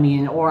 though. I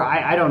mean, or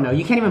I don't know.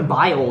 You can't even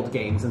buy old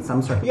games in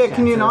some circumstances. Yeah,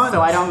 can you not?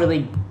 So I don't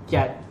really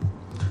get...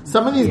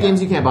 Some of these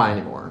games you can't buy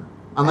anymore.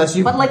 Unless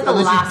you... But like The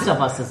Last of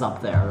Us is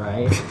up there,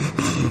 right?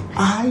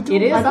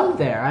 It is up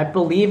there. I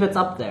believe it's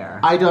up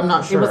there. I'm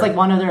not sure. It was like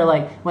one of their,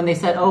 like, when they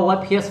said,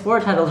 what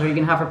PS4 titles are you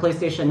going to have for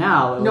PlayStation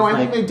now? No, I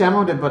think they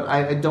demoed it, but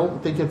I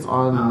don't think it's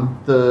on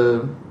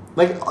the...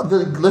 Like,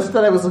 the list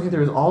that I was looking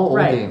through is all old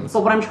games.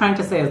 But what I'm trying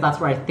to say is that's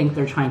where I think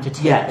they're trying to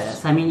take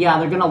this. I mean,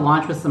 they're going to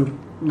launch with some,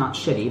 not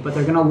shitty, but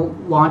they're going to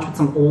launch with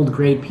some old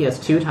grade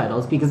PS2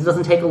 titles because it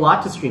doesn't take a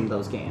lot to stream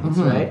those games,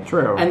 right?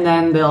 True. And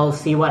then they'll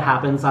see what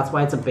happens. That's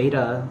why it's a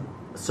beta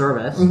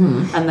service.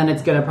 And then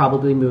it's going to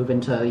probably move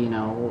into,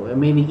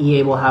 maybe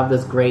EA will have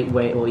this great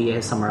way. Well, EA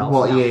is somewhere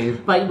else now. EA.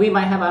 But we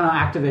might have,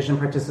 Activision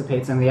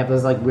participates and they have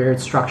this, like,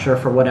 weird structure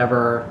for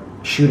whatever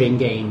shooting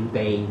game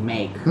they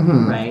make,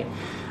 right?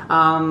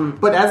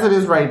 But as it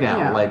is right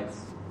now, like,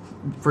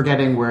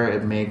 forgetting where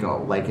it may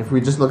go, like, if we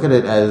just look at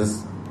it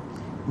as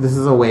this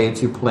is a way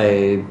to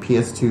play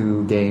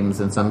PS2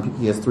 games and some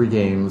PS3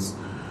 games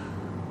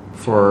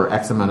for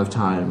X amount of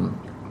time,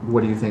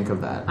 what do you think of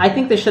that? I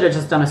think they should have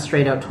just done a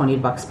straight out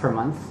 $20 per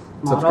month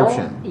model.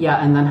 Subscription. Yeah,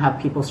 and then have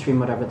people stream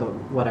whatever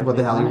what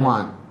the hell you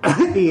want.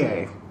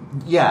 EA.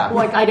 Yeah.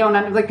 Like, I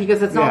don't, like,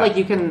 because it's not like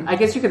you can, I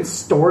guess you can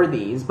store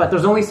these, but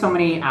there's only so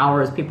many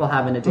hours people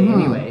have in a day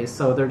anyways,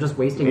 so they're just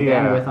wasting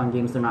bandwidth on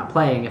games they're not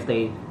playing if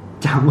they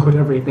download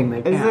everything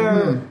they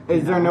can.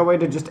 Is there no way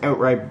to just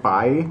outright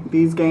buy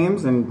these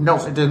games? And no,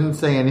 it didn't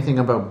say anything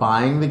about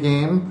buying the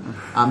game.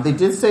 They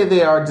did say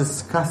they are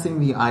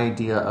discussing the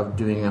idea of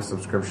doing a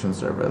subscription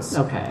service.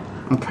 Okay.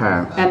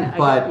 And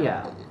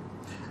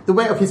the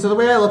way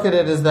I look at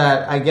it is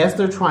that I guess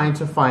they're trying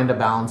to find a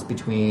balance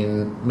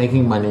between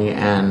making money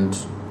and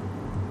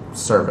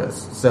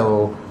service.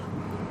 So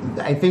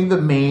I think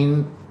the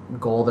main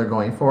goal they're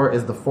going for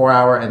is the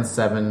 4-hour and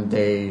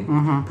 7-day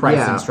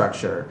pricing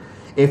structure.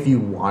 If you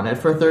want it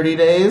for 30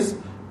 days,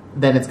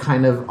 then it's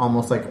kind of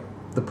almost like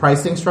the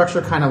pricing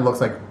structure kind of looks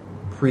like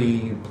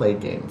pre-played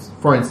games.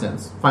 For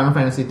instance, Final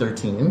Fantasy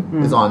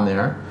 13 is on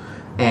there,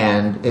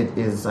 and it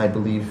is, I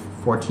believe,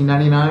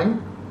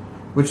 $14.99.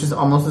 Which is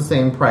almost the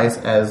same price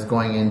as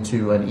going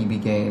into an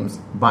EB Games,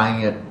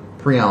 buying it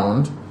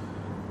pre-owned,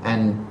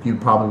 and you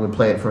probably would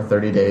play it for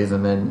 30 days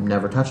and then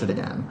never touch it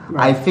again.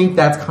 Right. I think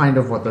that's kind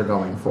of what they're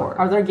going for.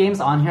 Are there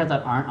games on here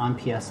that aren't on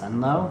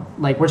PSN, though?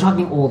 Like, we're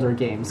talking older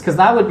games, because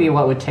that would be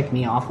what would tick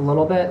me off a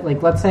little bit.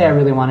 Like, let's say I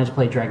really wanted to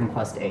play Dragon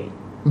Quest VIII.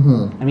 I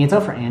mean, it's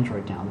out for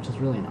Android now, which is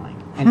really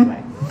annoying.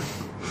 Anyway.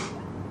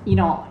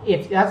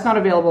 If that's not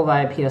available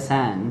via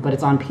PSN, but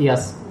it's on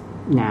PS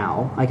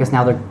now. I guess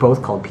now they're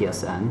both called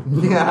PSN.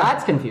 Yeah.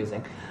 That's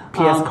confusing.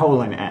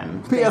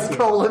 PS:"N. PS:"N. Just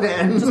call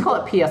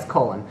it PS:"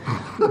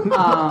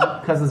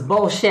 because it's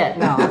bullshit.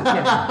 No, I'm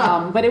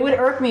kidding. But it would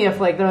irk me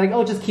if, like, they're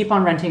like, just keep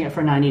on renting it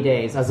for 90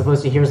 days, as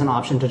opposed to here's an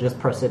option to just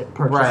purchase it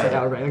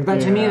outright. Like,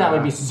 that, to me, that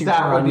would be super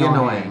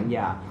annoying.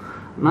 Yeah.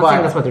 I'm not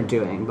saying that's what they're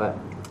doing, but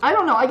I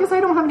don't know. I guess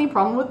I don't have any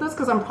problem with this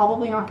because I'm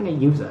probably not going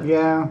to use it.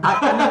 Yeah.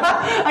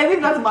 I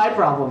think that's my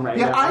problem right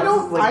now.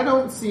 I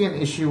don't see an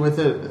issue with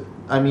it.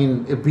 I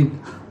mean,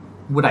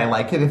 would I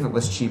like it if it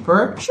was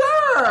cheaper?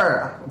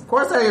 Sure! Of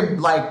course I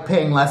like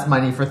paying less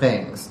money for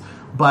things.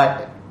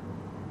 But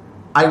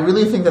I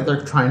really think that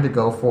they're trying to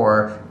go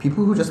for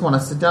people who just want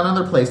to sit down on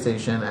their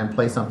PlayStation and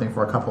play something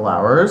for a couple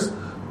hours.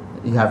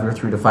 You have your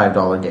 $3 to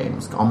 $5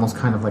 games, almost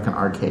kind of like an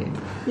arcade.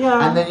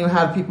 Yeah. And then you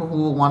have people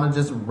who want to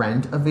just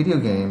rent a video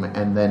game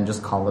and then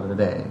just call it a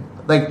day.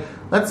 Like,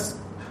 let's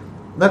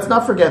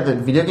not forget that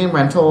video game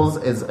rentals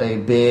is a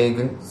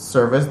big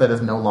service that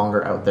is no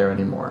longer out there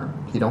anymore.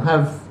 You don't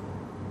have...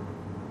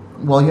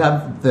 Well, you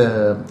have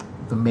the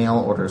mail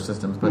order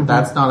systems, but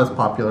that's not as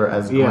popular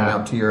as going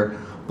out to your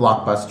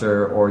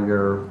Blockbuster or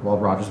your,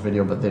 Rogers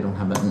Video, but they don't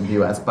have that in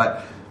the US.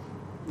 But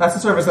that's a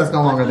service that's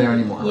no longer there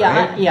anymore,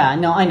 right?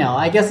 No, I know.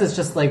 I guess it's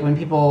just like when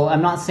people...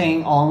 I'm not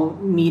saying all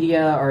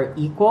media are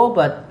equal,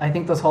 but I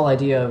think this whole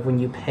idea of when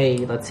you pay,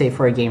 let's say,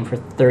 for a game for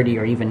 30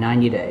 or even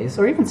 90 days,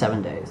 or even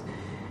 7 days,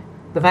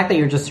 the fact that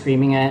you're just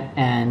streaming it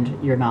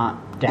and you're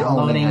not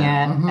downloading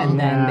it, and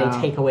then they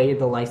take away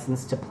the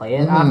license to play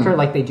it after,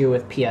 like they do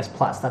with PS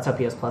Plus. That's how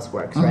PS Plus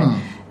works,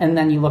 right? And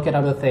then you look at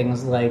other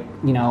things like,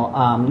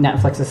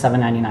 Netflix is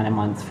 $7.99 a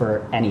month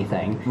for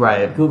anything.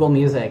 Right. Google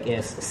Music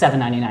is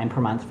 $7.99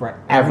 per month for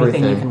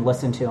everything you can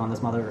listen to on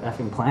this mother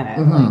effing planet.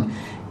 Like,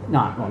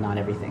 not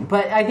everything.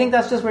 But I think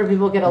that's just where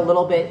people get a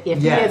little bit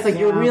iffy. Yes. It's like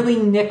you're really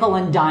nickel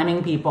and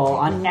diming people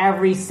on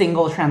every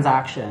single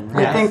transaction.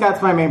 Right? I think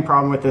that's my main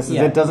problem with this is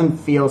it doesn't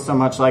feel so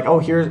much like, oh,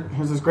 here's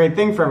this great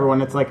thing for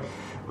everyone. It's like,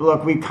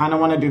 look, we kind of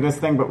want to do this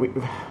thing, but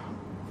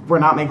we're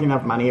not making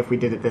enough money if we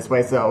did it this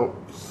way, so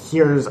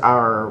here's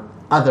our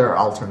other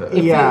alternative.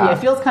 It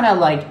feels kind of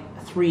like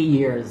 3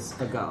 years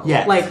ago.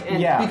 Yes.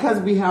 Because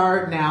we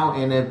are now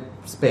in a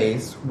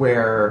space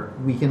where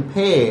we can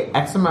pay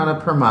X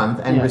amount per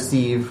month and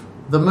receive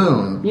the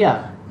moon.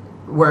 Yeah.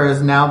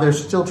 Whereas now they're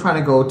still trying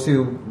to go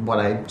to what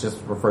I just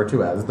refer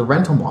to as the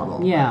rental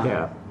model.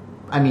 Yeah.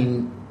 I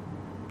mean...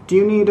 Do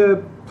you need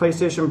a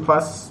PlayStation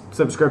Plus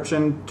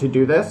subscription to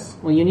do this?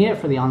 Well, you need it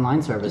for the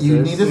online services.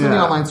 You need it for the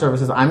online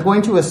services. I'm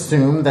going to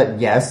assume that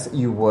yes,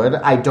 you would.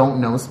 I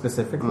don't know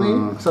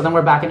specifically. So then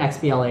we're back in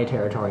XBLA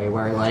territory,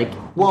 where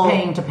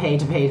paying to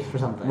pay for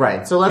something.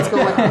 Right. So let's go.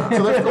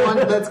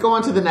 Let's go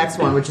on to the next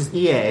one, which is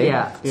EA.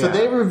 Yeah. So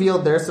they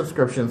revealed their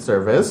subscription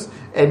service,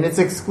 and it's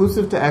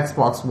exclusive to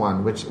Xbox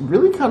One, which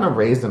really kind of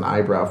raised an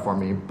eyebrow for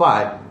me.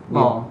 But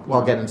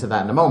we'll get into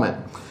that in a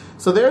moment.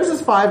 So theirs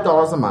is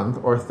 $5 a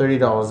month or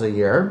 $30 a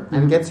year,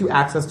 and gets you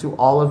access to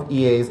all of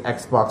EA's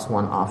Xbox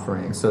One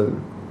offerings.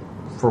 So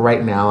for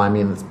right now, I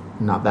mean, it's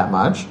not that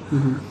much.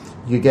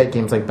 You get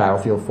games like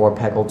Battlefield 4,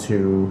 Peggle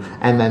 2,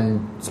 and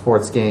then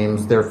sports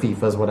games, their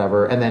FIFAs,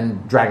 whatever, and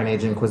then Dragon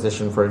Age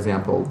Inquisition, for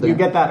example. You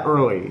get that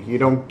early. You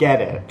don't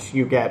get it.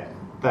 You get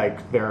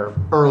their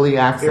early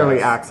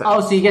access. Oh,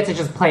 so you get to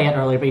just play it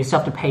early, but you still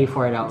have to pay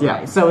for it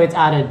outright. Yeah. So it's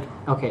added.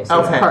 Okay, so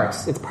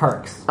it's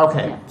perks.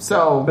 Okay, yeah.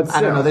 So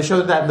I don't know. They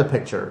showed that in the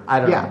picture. I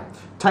don't know.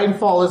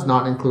 Titanfall is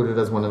not included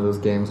as one of those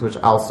games, which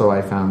also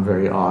I found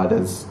very odd.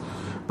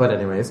 But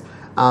anyways,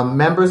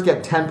 members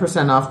get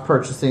 10% off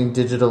purchasing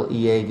digital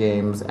EA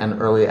games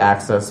and early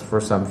access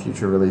for some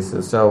future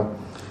releases. So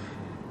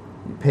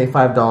you pay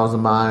 $5 a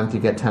month,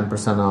 you get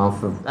 10%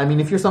 off.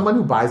 If you're someone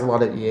who buys a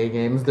lot of EA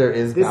games, there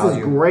is this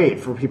value. Is great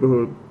for people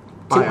who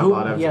buy a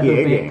lot of EA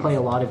games. Play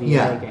a lot of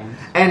EA games.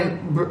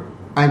 And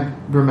I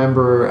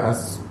remember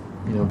us,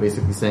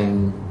 basically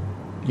saying,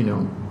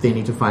 they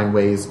need to find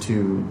ways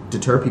to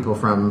deter people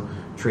from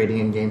trading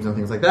in games and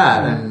things like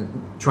that, and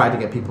try to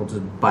get people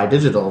to buy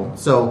digital.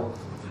 So,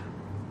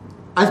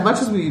 as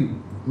much as we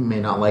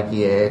may not like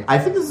EA, I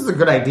think this is a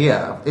good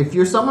idea. If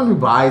you're someone who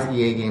buys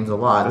EA games a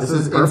lot, this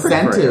is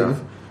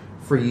incentive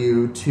for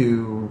you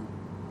to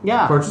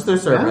purchase their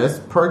service,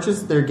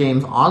 purchase their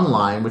games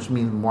online, which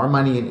means more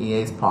money in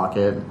EA's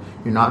pocket.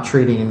 You're not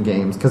trading in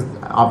games because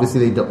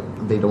obviously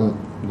they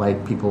don't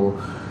like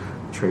people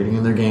trading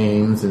in their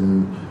games,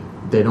 and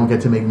they don't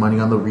get to make money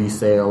on the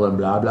resale and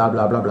blah blah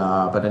blah blah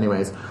blah. But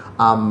anyways,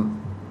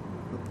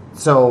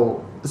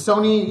 so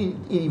Sony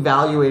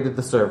evaluated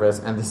the service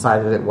and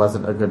decided it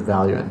wasn't a good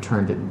value and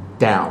turned it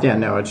down. Yeah,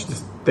 no, it's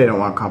just they don't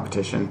want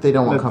competition. They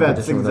don't want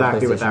competition.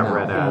 That's exactly what that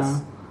read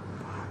as.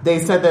 They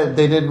said that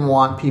they didn't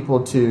want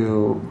people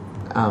to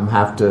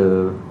have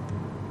to,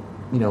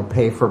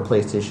 pay for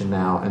PlayStation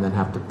Now and then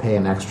have to pay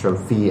an extra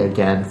fee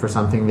again for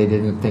something they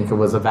didn't think it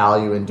was a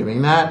value in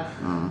doing that.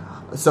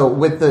 So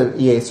with the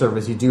EA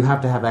service, you do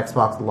have to have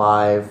Xbox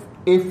Live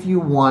if you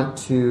want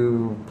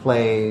to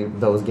play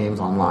those games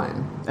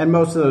online. And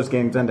most of those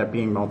games end up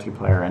being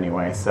multiplayer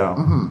anyway, so...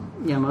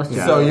 Yeah, most of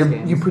So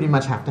games. you pretty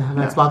much have to have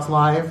Xbox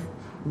Live.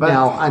 But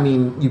now,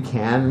 you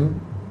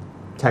can...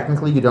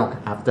 Technically, you don't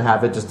have to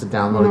have it just to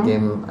download a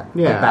game like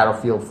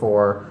Battlefield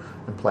 4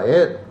 and play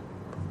it,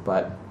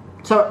 but...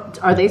 So,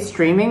 are they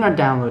streaming or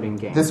downloading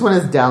games? This one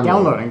is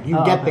downloading. You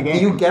get the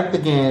game. You get the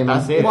game.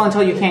 That's it. Well,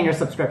 until you can your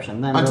subscription.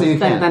 Then until you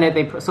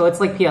can. So it's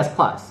like PS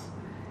Plus.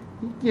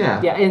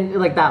 Yeah. Yeah, in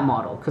like that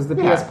model. Because the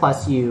PS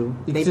Plus,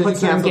 they put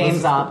some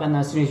games up, and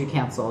as soon as you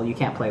cancel, you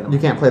can't play them. You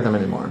can't play them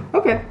anymore.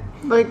 Okay.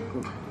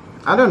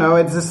 I don't know.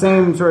 It's the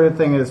same sort of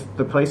thing as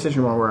the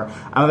PlayStation one, where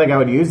I don't think I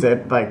would use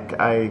it.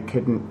 I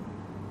couldn't...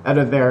 Out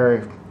of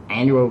their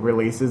annual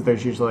releases,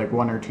 there's usually like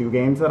 1 or 2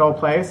 games that I'll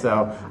play,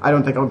 so I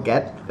don't think I'll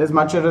get as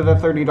much out of the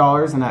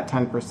 $30 and at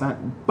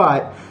 10%.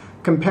 But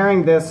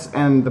comparing this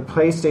and the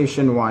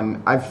PlayStation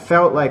one, I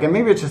felt like, and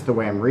maybe it's just the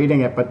way I'm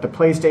reading it, but the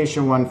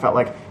PlayStation one felt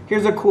like,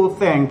 here's a cool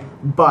thing,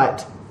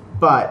 but,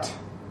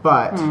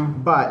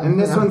 and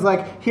this one's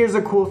like, here's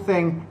a cool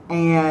thing,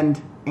 and.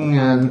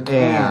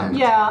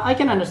 Yeah, I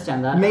can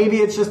understand that. Maybe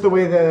it's just the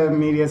way the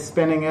media's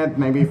spinning it.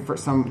 Maybe for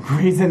some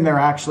reason they're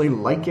actually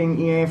liking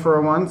EA for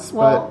once,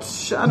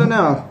 but I don't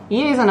know.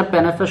 EA is in a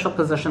beneficial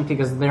position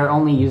because they're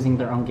only using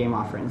their own game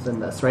offerings in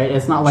this, right?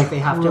 It's not like they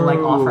have to like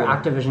offer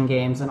Activision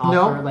games and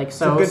offer like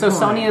so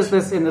Sony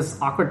is in this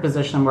awkward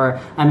position where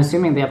I'm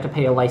assuming they have to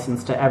pay a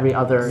license to every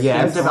other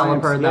game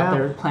developer that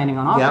they're planning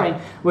on offering,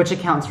 which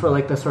accounts for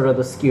like the sort of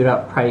the skewed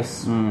up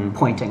price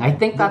pointing. I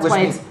think that's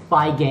why it's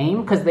by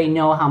game, because they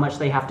know how much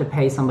they have to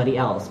pay somebody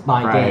else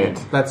by game.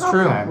 That's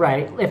true.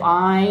 Right. If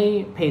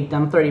I paid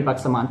them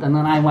 $30 a month and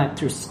then I went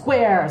through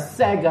Square,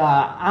 Sega,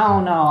 I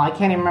don't know, I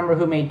can't even remember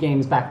who made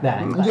games back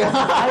then.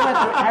 I went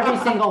through every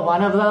single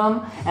one of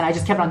them and I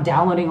just kept on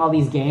downloading all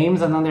these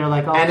games and then they're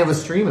like, and it was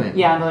streaming.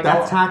 Yeah, and they're like,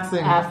 that's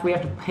taxing. If we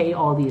have to pay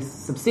all these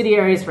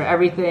subsidiaries for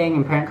everything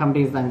and parent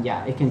companies, then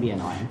it can be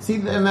annoying. See,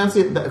 and that's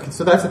it.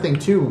 So that's the thing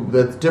too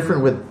that's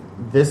different with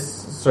this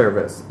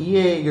service.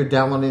 EA, you're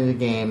downloading the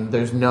game.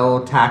 There's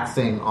no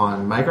taxing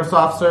on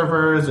Microsoft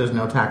servers. There's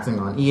no taxing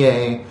on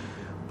EA.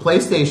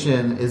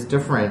 PlayStation is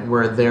different,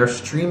 where they're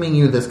streaming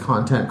you this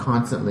content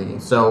constantly.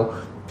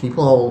 So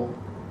people,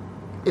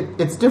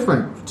 it's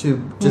different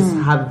to just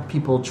have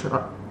people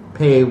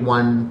pay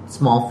one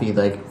small fee,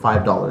 like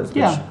 $5,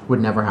 which would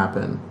never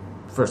happen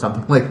for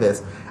something like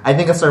this. I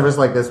think a service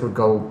like this would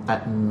go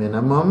at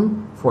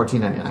minimum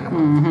 $14.99 a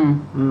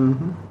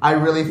month. I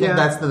really think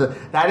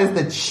that is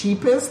the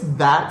cheapest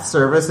that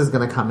service is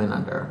going to come in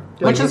under.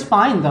 Which is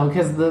fine though,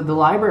 because the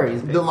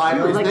libraries. The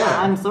libraries like, there.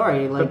 I'm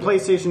sorry, like the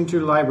PlayStation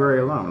 2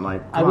 library alone.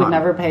 Like I would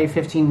never pay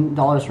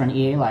 $15 for an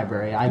EA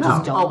library. I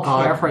just don't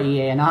care for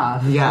EA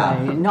enough. Yeah,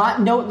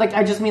 like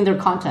I just mean their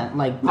content.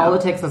 Like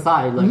politics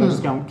aside, like I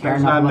just don't care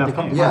enough about the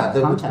content.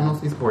 Yeah,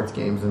 mostly sports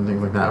games and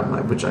things like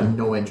that, which I have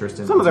no interest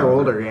in. Some of their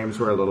older games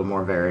were a little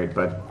more varied,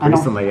 but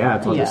recently,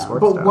 it's all just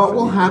sports But stuff. what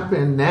will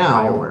happen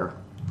now?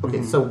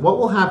 Okay, so what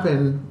will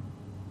happen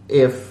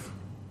if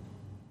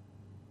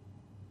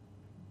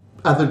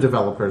other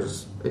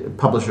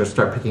publishers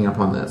start picking up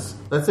on this?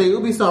 Let's say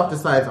Ubisoft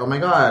decides, oh my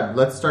god,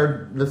 let's do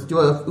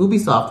a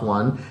Ubisoft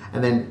one,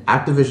 and then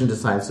Activision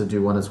decides to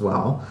do one as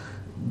well.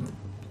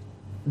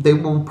 They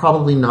will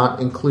probably not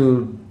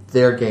include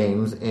their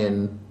games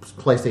in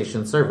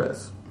PlayStation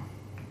service.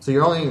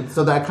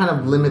 So that kind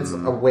of limits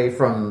away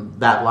from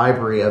that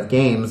library of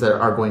games that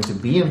are going to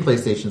be in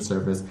PlayStation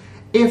service.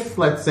 If,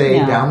 let's say,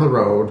 down the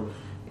road,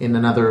 in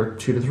another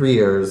 2 to 3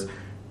 years,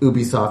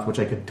 Ubisoft, which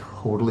I could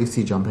totally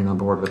see jumping on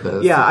board with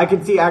this. Yeah, I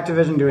could see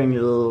Activision doing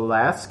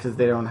less because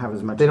they don't have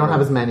as much. They don't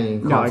have as many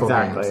console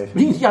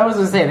games. Yeah, I was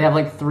going to say, they have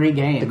like 3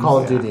 games. The Call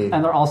of Duty.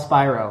 And they're all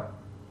Spyro.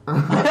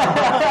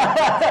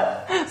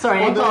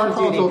 Sorry, Call of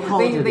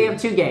Duty. They have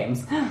 2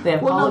 games. They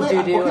have Call of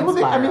Duty and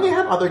Spyro. They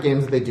have other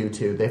games that they do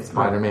too. They have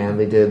Spider-Man.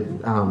 They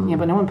did. Yeah,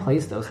 but no one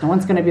plays those. No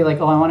one's going to be like,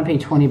 "Oh, I want to pay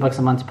 $20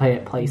 a month to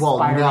play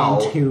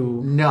Spider-Man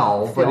 2."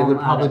 No, but it would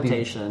probably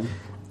adaptation.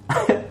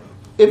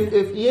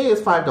 If EA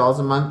is $5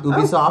 a month,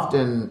 Ubisoft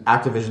and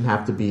Activision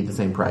have to be the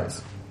same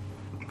price.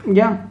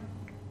 Yeah.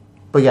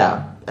 But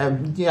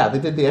they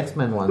did the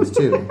X-Men ones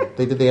too.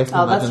 They did the X-Men.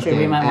 Oh, that's true.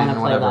 We might want to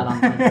play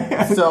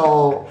that on.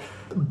 So.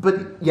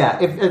 But yeah,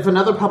 if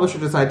another publisher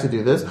decided to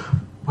do this,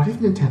 what if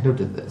Nintendo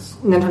did this?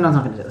 Nintendo's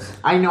not going to do this.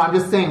 I know, I'm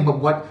just saying,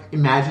 but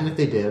imagine if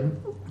they did.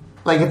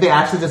 Like, if they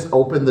actually just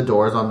opened the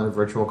doors on their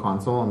virtual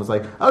console and was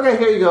like, okay,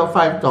 here you go,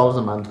 $5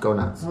 a month, go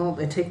nuts. Well,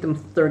 it take them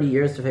 30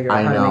 years to figure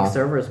out how to make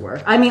servers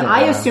work. I mean,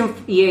 I assume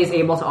EA is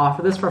able to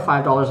offer this for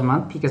 $5 a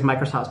month because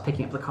Microsoft's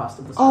picking up the cost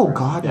of the server. Oh,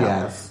 God,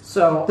 yes.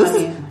 So, this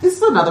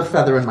is another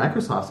feather in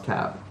Microsoft's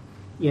cap.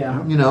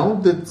 Yeah. You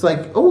know, it's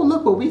like, oh,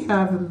 look what we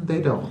have, and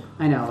they don't.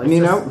 I know.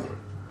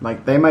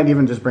 Like, they might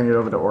even just bring it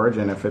over to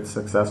Origin if it's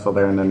successful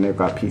there, and then they've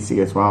got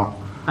PC as well.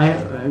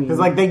 Because,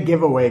 they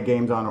give away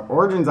games on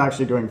Origin's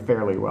actually doing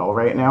fairly well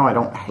right now. I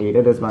don't hate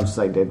it as much as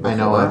I did before. I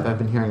know, I've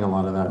been hearing a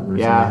lot of that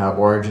recently, how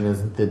Origin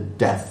isn't the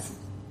death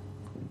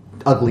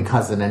ugly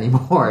cousin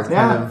anymore. It's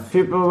kind of...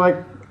 people are like,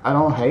 I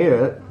don't hate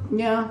it.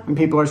 Yeah. And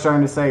people are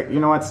starting to say, you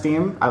know what,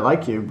 Steam, I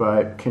like you,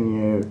 but can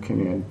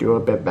you do a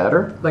bit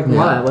better? Like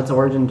what? What's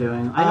Origin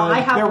doing? I know I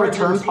have their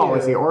Origin return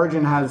policy.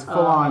 Origin has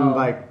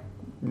full-on,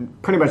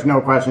 pretty much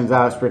no questions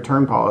asked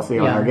return policy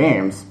on their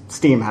games.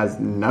 Steam has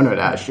none of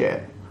that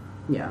shit.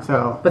 Yeah.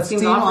 So, but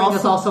Steam's offering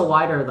is also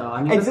wider, though.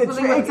 I mean, this is the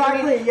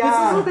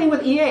thing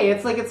with EA.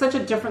 It's like it's such a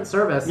different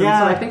service. And so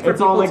I think for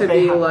people to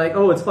be like,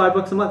 "Oh, it's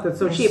 $5 a month. It's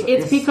so cheap."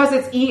 It's because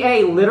it's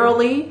EA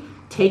literally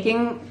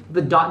taking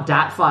the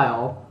 .dat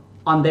file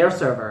on their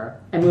server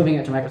and moving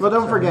it to Microsoft. Well,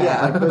 don't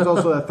forget, there's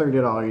also a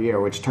 $30 a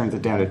year, which turns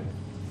it down to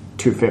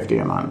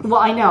 $250 a month. Well,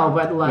 I know,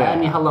 but I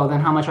mean, hello. Then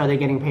how much are they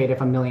getting paid if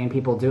 1 million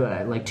people do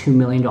it? Like $2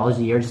 million a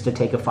year just to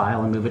take a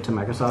file and move it to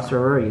Microsoft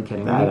server? Are you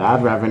kidding me? That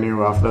ad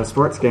revenue off those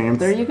sports games.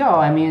 There you go.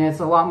 I mean, it's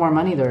a lot more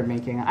money they're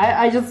making.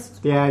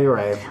 Yeah, you're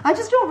right. I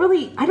just don't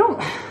really. I don't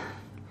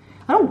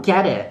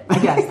get it. I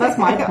guess that's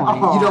my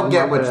point. You don't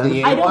get which the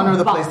EA one or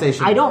the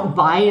PlayStation. I don't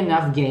buy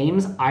enough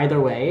games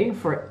either way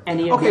for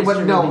any of. Okay,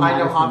 but no, I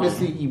know.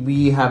 Obviously,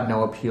 we have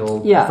no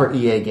appeal for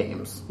EA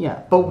games.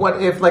 Yeah. But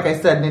what if, like I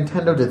said,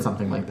 Nintendo did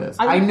something like this?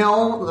 I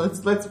know.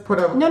 Let's put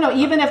a no.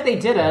 Even if they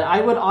did it,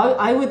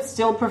 I would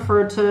still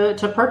prefer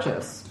to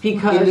purchase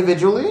because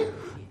individually.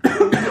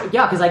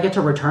 Yeah, because I get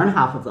to return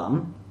half of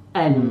them.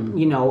 And,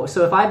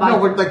 so if I buy...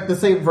 No, like the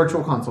same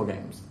virtual console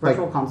games.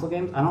 Virtual console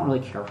games? I don't really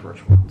care for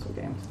virtual console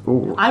games.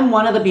 Ooh. I'm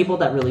one of the people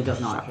that really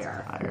does not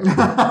care.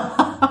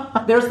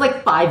 There's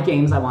like 5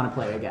 games I want to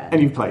play again.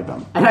 And you've played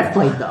them. And I've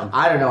played them.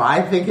 I don't know.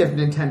 I think if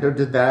Nintendo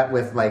did that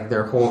with like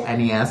their whole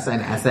NES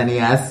and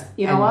SNES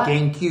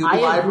GameCube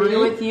library... I agree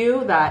with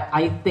you that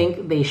I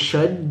think they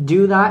should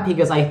do that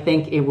because I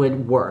think it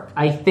would work.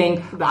 I think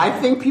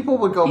people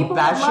would go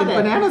batshit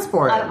bananas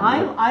for it.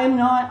 I'm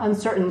not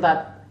uncertain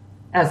that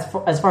as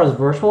far as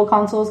virtual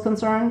console is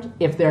concerned,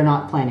 if they're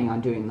not planning on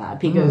doing that,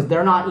 because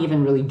they're not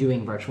even really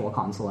doing virtual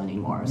console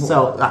anymore.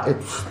 So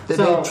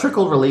they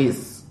trickle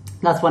release.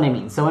 That's what I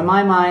mean. So in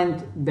my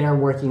mind, they're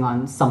working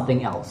on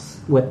something else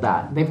with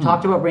that. They've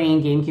talked about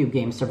bringing GameCube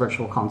games to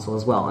virtual console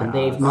as well, and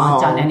they've not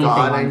done anything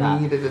on that. I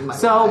need it in my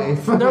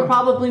life. They're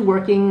probably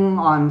working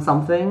on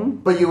something.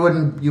 But you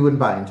wouldn't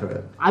buy into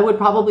it. I would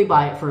probably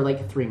buy it for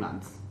like 3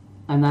 months.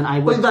 And then I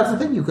would. But that's the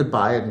thing. You could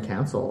buy it and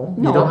cancel.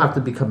 No, you don't have to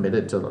be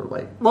committed to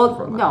like.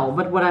 Well, no.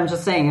 But what I'm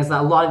just saying is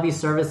that a lot of these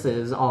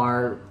services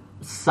are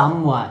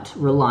somewhat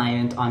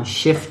reliant on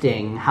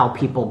shifting how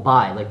people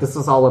buy. Like this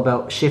is all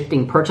about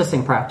shifting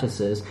purchasing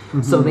practices,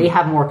 so they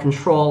have more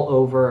control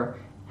over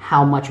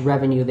how much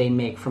revenue they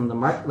make from the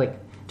market.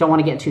 Like, don't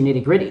want to get too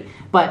nitty gritty,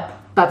 but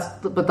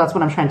that's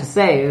what I'm trying to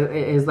say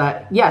is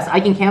that yes, I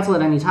can cancel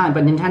at any time,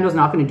 but Nintendo's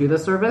not going to do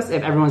this service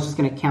if everyone's just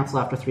going to cancel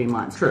after 3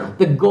 months. True.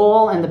 The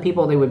goal and the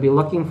people they would be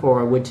looking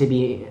for would to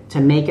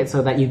make it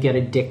so that you get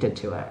addicted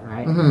to it,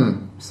 right?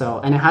 Mm-hmm. So,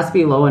 and it has to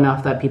be low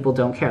enough that people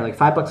don't care. Like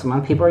 $5 a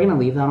month, people are going to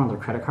leave that on their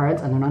credit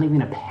cards, and they're not even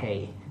going to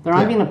pay. They're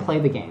not even going to play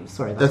the games.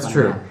 Sorry, that's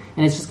true.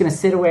 And it's just going to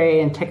sit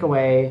away and tick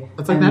away.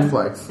 It's like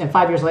Netflix. And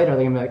 5 years later,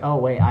 they're going to be like, oh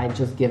wait, I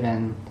just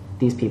given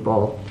these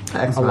people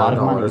X a lot of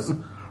dollars.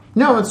 money.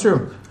 No, it's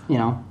true.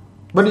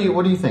 What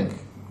do you think?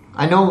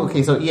 I know.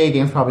 Okay, so EA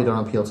games probably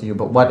don't appeal to you,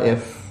 but what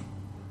if?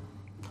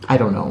 I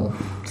don't know.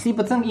 See,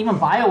 but then even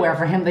BioWare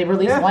for him, they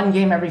release one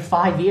game every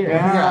 5 years.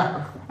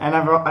 Yeah. And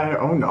I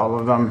owned all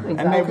of them, exactly.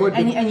 and they would.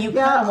 And you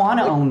kind of want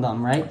to own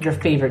them, right? Your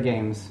favorite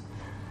games.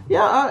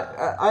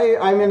 Yeah,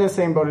 I'm in the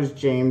same boat as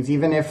James.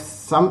 Even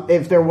if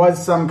there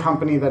was some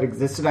company that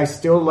existed, I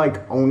still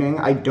like owning.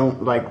 I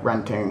don't like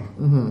renting.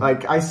 Mm-hmm.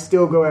 Like I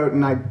still go out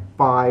and I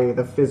buy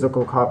the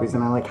physical copies,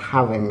 and I like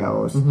having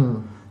those.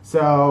 Mm-hmm.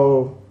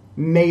 So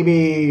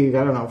maybe,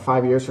 I don't know,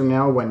 5 years from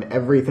now when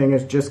everything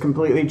is just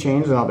completely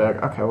changed, and I'll be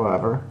like, okay,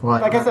 whatever.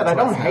 Well, like I said, I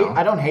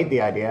don't hate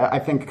the idea. I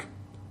think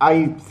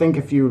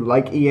if you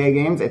like EA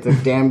games, it's a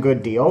damn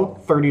good deal.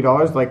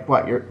 $30, like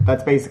what?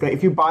 That's basically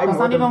if you buy. That's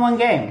not even one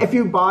game. If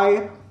you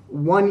buy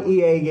one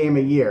EA game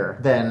a year,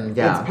 then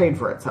it's paid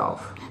for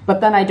itself. But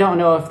then I don't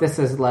know if this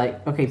is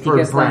like because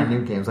for brand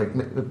new games,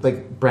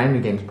 like brand new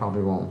games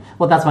probably won't.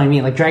 Well, that's what I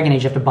mean. Like Dragon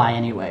Age, you have to buy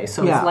anyway,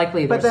 so it's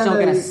likely they're still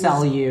going to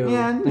sell you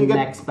the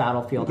next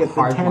Battlefield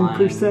hardline.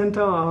 10%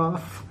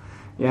 off.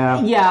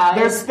 Yeah. Yeah.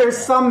 There's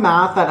some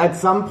math that at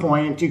some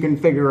point you can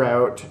figure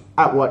out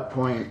at what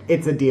point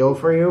it's a deal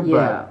for you.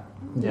 But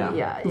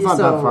yeah. It's not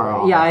that far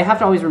off. Yeah, I have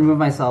to always remove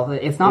myself.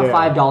 It's not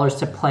 $5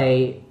 to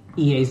play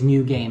EA's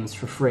new games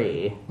for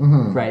free,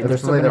 right? They're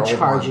still going to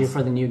charge you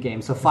for the new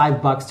game. So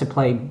 $5 to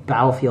play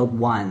Battlefield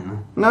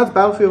 1. No, it's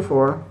Battlefield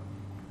 4.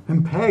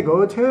 And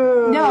Pego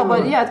 2. No,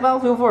 but yeah, it's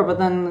Battlefield 4. But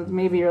then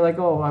maybe you're like,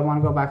 oh, I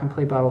want to go back and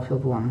play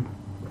Battlefield 1.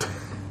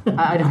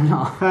 I don't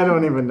know. I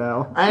don't even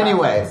know.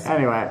 Anyway.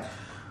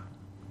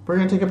 We're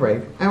going to take a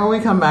break. And when we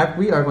come back,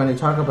 we are going to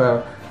talk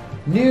about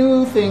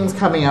new things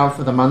coming out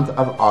for the month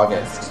of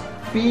August.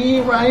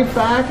 Be right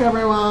back,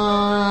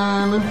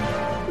 everyone.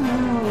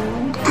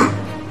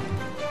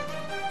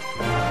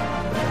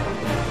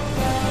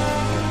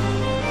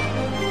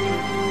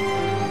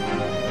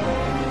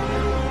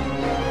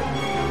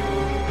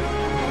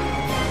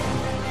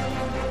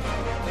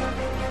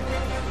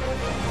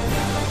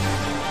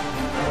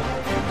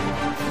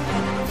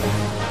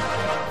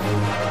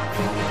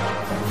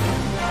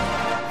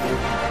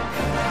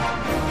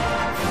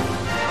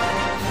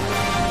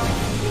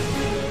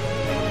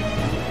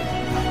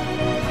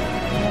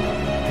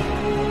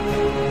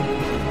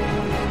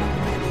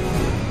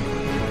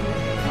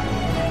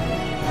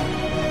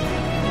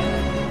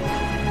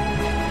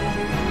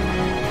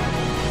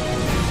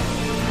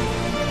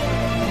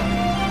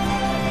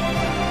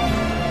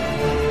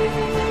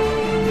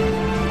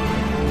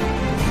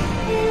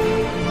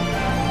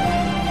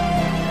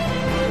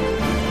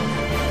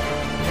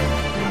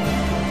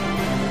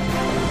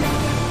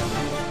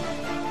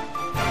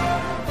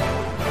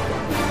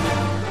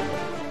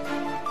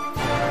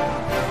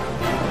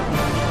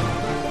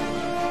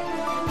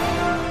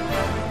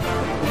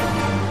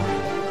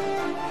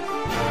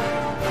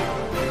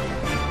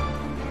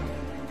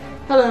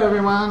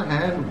 everyone,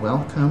 and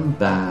welcome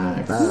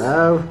back.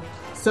 Hello.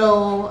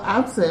 So,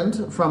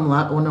 absent from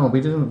it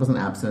wasn't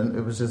absent.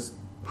 It was just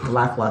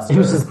lackluster. It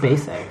was just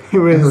basic. It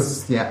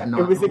was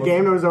a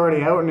game that was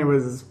already out, and it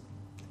was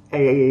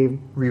a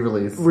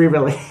re-release.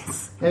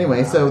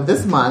 Anyway, so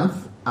this month,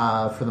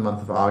 for the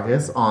month of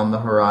August, on the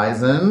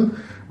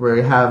horizon,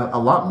 we have a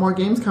lot more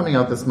games coming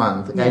out this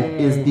month. Yay.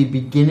 It is the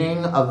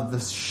beginning of the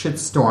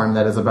shitstorm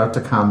that is about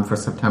to come for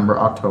September,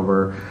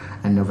 October,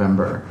 and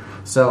November.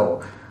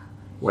 So,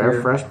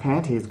 wear fresh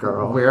panties,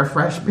 girl. Wear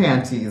fresh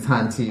panties,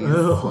 hunties.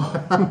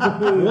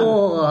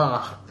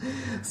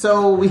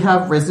 So we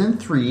have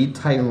Resident 3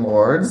 Titan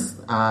Lords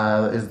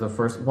is the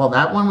first. Well,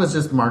 that one was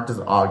just marked as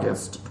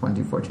August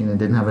 2014 and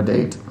didn't have a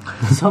date.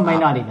 So it may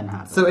not even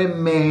happen. So it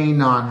may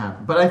not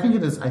happen. But I think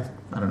it is. I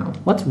don't know.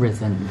 What's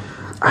Risen?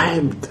 I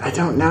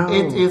don't know.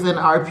 It is an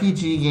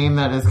RPG game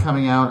that is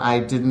coming out. I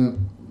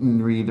didn't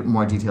read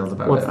more details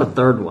about What's the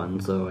third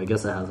one? So I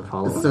guess it has a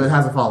following. So it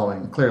has a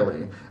following,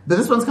 clearly. But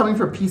this one's coming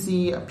for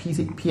PC,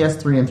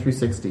 PS3, and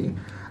 360.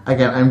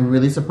 Again, I'm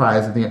really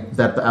surprised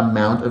that the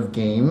amount of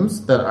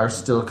games that are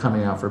still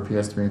coming out for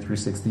PS3 and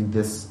 360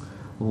 this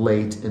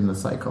late in the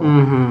cycle.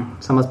 Mm-hmm.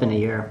 It's almost been a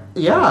year.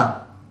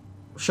 Yeah.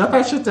 Shut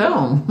that shit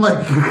down.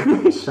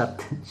 Shut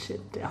that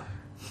shit down.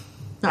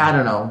 I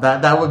don't know.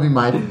 That would be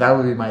my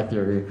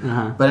theory.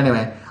 Uh-huh. But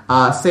anyway,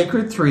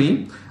 Sacred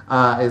 3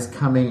 is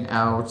coming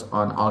out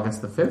on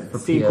August the 5th for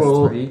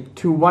sequel PS3.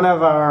 To one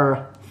of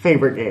our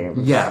favorite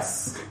games.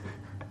 Yes.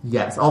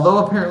 Although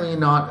apparently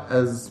not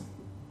as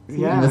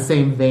in the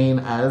same vein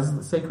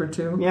as Sacred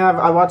 2. Yeah,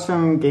 I watched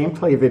some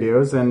gameplay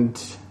videos and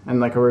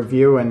like a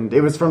review, and it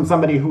was from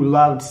somebody who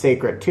loved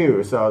Sacred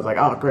 2, so I was like,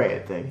 oh,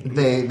 great. They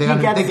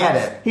get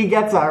it. He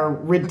gets our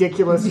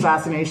ridiculous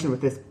fascination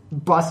with this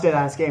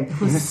busted-ass game. It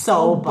was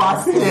so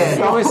busted. It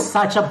was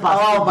such a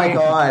busted Oh, my game.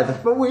 God.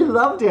 But we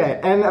loved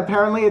it, and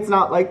apparently it's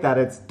not like that.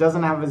 It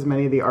doesn't have as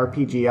many of the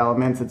RPG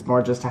elements. It's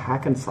more just a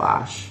hack and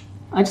slash.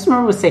 I just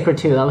remember with Sacred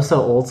 2, that was so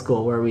old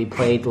school, where we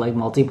played like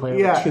multiplayer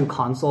with two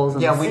consoles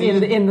in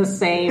the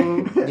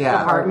same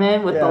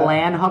apartment with the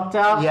LAN hooked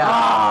up. Yeah.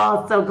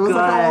 Oh, so good. It was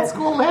like an old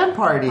school LAN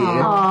party.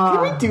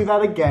 Can we do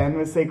that again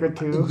with Sacred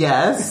 2?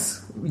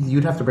 Yes.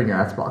 You'd have to bring your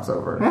Xbox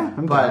over. Yeah,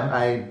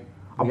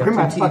 I'll bring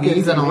my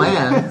TVs and a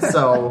LAN,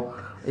 so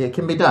it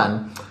can be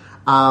done.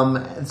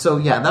 So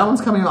yeah, that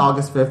one's coming on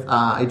August 5th.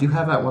 I do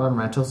have that one on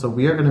rental, so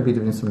we are going to be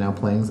doing some now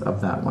playings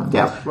of that one.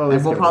 Yeah,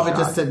 and we'll probably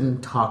just sit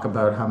and talk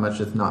about how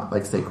much it's not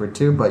like Sacred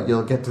 2, but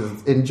you'll get to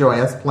enjoy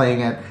us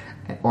playing it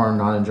or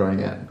not enjoying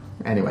it.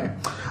 Anyway,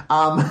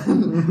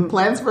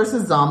 Plants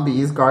vs.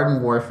 Zombies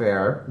Garden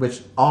Warfare,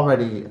 which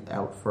already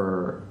out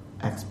for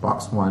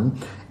Xbox One,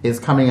 is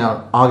coming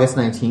out August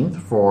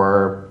 19th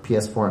for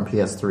PS4 and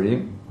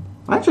PS3.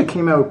 It actually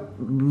came out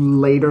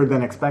later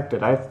than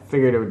expected. I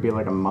figured it would be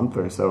like a month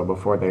or so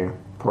before they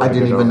ported I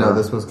didn't it even over. know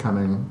this was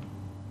coming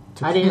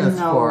to I didn't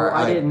PS4.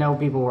 I didn't know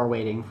people were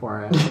waiting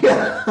for it.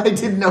 Yeah, I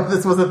didn't know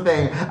this was a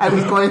thing. I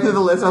was going through the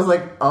list. I was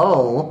like,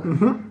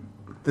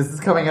 this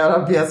is coming out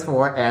on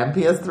PS4 and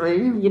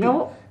PS3. You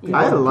know,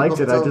 I liked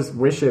it. I just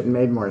wish it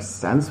made more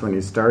sense when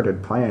you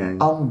started playing.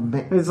 Oh,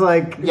 man. It's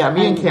like... Yeah,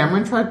 me and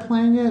Cameron tried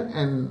playing it,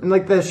 and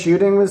like, the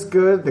shooting was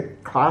good, the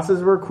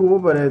classes were cool,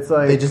 but it's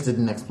like... they just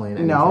didn't explain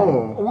anything.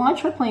 No. well, I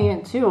tried playing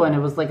it too, and it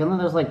was like, and then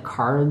there's like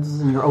cards,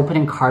 and you're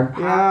opening card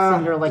packs,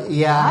 and you're like,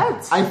 Yeah.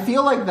 what? I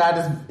feel like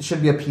that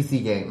should be a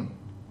PC game.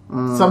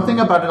 Something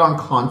about it on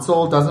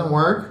console doesn't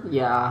work,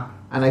 Yeah.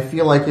 and I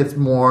feel like it's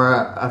more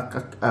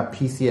a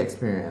PC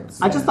experience.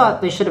 I just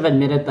thought they should have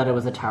admitted that it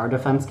was a tower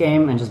defense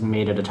game and just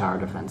made it a tower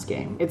defense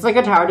game. It's like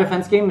a tower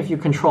defense game if you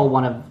control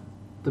one of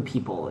the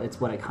people. It's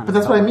what it kind of. But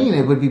that's what I mean.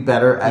 It would be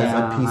better as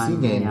Yeah, a PC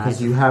game yeah,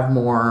 because you have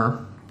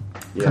more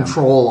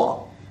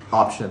control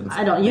options.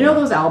 I don't. You know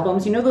those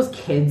albums? You know those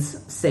kids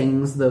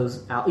sings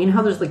those. You know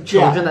how there's like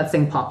children that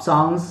sing pop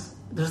songs.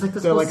 There's like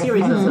this They're whole like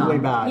series of offensively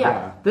them. bad,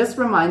 yeah. This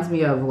reminds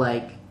me of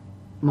like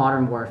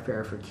Modern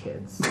Warfare for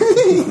kids.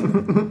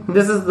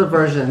 This is the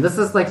version. This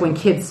is like when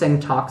kids sing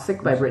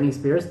 "Toxic" by Britney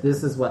Spears.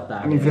 This is what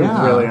that And you is. feel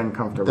Yeah. really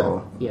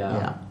uncomfortable.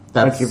 Yeah.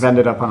 Like you've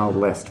ended up on a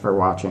list for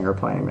watching or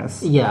playing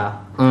this. Yeah.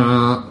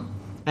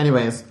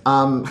 Anyways,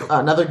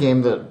 another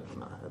game that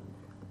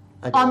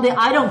On the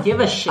I don't give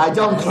a shit. I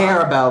don't care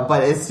about,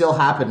 but it's still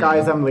happening.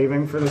 Guys, I'm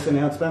leaving for this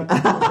announcement.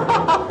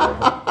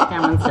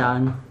 Cameron's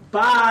done.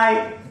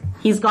 Bye!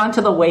 He's gone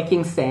to the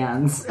Waking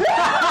Sands.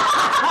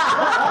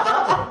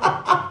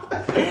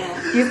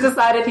 He's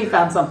decided he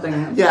found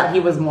something that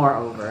he was more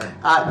over.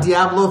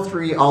 Diablo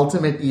 3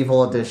 Ultimate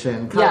Evil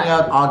Edition coming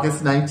out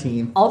August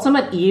 19th.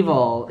 Ultimate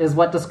Evil is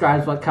what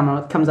describes what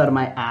comes out of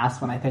my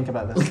ass when I think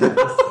about this. Say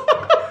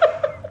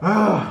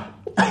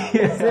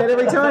it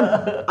every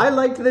time. I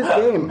liked this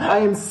game. I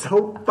am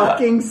so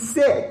fucking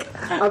sick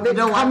of it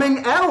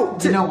coming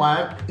out. You know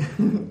what?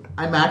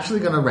 I'm actually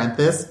going to rent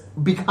this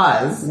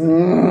because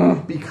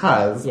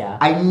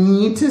I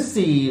need to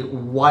see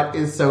what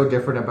is so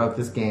different about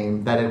this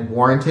game that it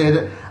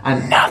warranted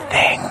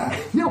nothing.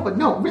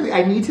 No, really,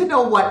 I need to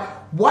know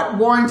what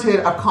warranted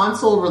a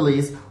console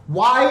release,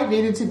 why it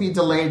needed to be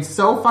delayed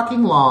so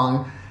fucking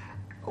long,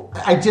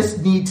 I just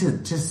need to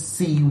just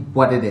see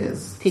what it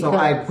is. So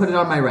I put it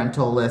on my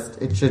rental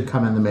list. It should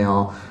come in the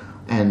mail,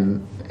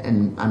 and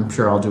I'm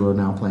sure I'll do a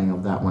now playing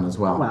of that one as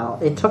well. Well,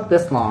 it took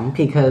this long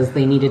because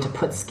they needed to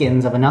put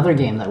skins of another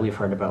game that we've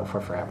heard about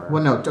for forever.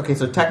 Well, no. Okay,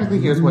 so technically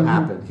here's what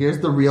happened. Here's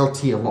the real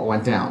tea of what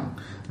went down.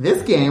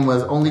 This game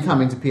was only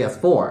coming to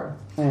PS4.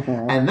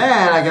 Mm-hmm. And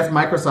then I guess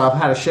Microsoft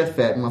had a shit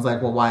fit and was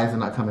like, well, why is it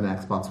not coming to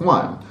Xbox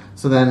One?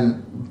 So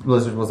then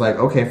Blizzard was like,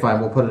 okay, fine,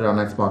 we'll put it on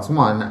Xbox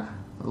One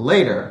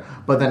later.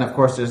 But then, of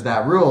course, there's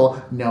that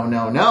rule,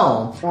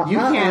 no. You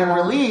can't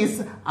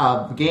release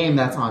a game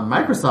that's on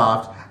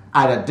Microsoft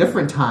at a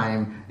different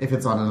time if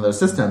it's on another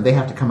system. They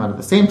have to come out at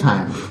the same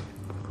time.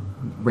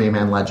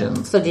 Rayman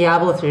Legends. So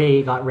Diablo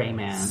 3 got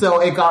Rayman. So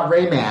it got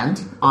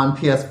Raymanned on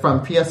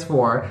from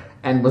PS4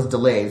 and was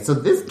delayed. So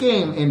this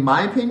game, in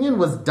my opinion,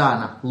 was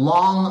done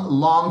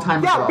long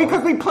time ago. Yeah,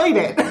 because we played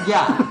it.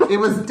 Yeah, it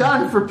was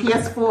done for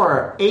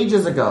PS4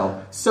 ages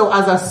ago. So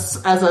as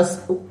a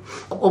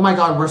oh my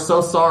god, we're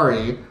so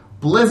sorry.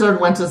 Blizzard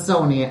went to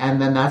Sony,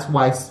 and then that's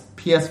why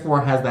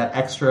PS4 has that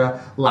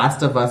extra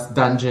Last of Us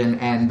dungeon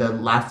and the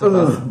Last of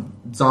Us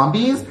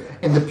zombies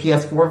in the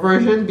PS4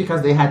 version,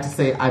 because they had to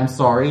say, I'm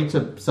sorry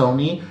to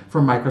Sony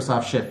for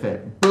Microsoft shit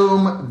fit.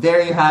 Boom,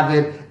 there you have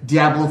it.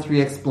 Diablo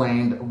 3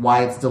 explained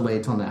why it's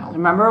delayed till now.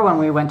 Remember when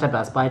we went to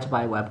Best Buy to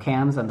buy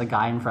webcams, and the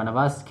guy in front of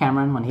us,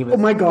 Cameron, when he was, oh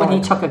my God. When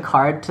he took a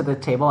card to the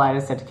table, I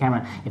just said to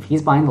Cameron, if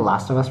he's buying The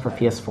Last of Us for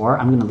PS4,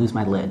 I'm going to lose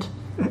my lid.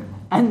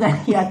 And then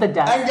he had the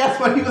desk. And guess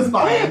what he was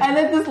buying? And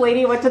then this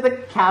lady went to the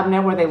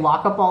cabinet where they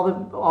lock up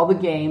all the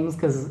games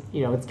because,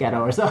 it's ghetto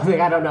or something.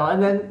 I don't know.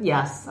 And then,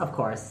 yes, of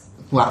course.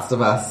 Last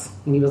of Us.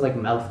 And he was like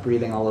mouth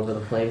breathing all over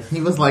the place.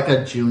 He was like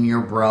a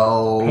junior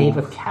bro. Paid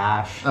with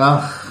cash.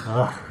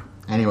 Ugh.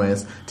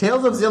 Anyways,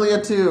 Tales of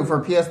Xillia 2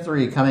 for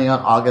PS3 coming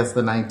out August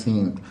the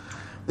 19th.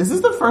 This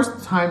is the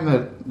first time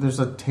that there's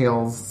a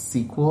Tales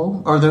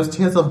sequel, or there's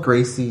Tales of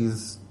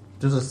Gracie's.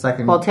 There's a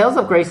second. Well, Tales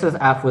of Gracie's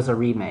F was a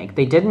remake.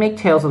 They did make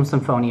Tales of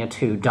Symphonia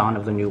 2, Dawn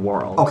of the New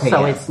World. Okay,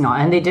 so yes. It's not,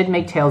 and they did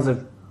make Tales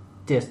of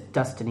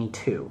Destiny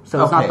 2.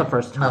 So it's not the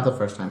first time. Not the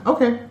first time.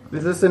 Okay.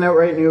 Is this an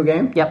outright new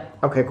game? Yep.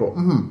 Okay, cool.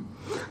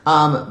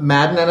 Mm-hmm.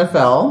 Madden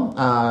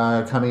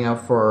NFL coming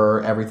out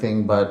for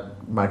everything but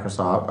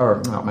Microsoft,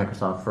 or not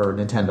Microsoft, for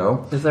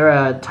Nintendo. Is there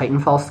a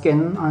Titanfall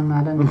skin on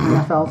Madden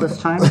NFL this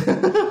time?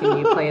 Can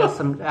you play as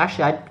some...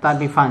 Actually, that'd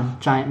be fun.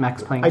 Giant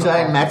mechs playing football.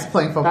 Giant mechs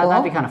playing football?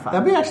 That'd be kind of fun.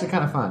 That'd be actually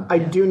kind of fun. I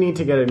do need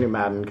to get a new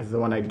Madden, because the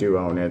one I do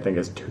own, I think,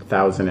 is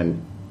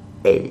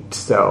 2008,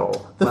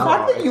 so... The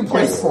fact that you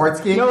play sports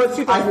games, No, it's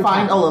I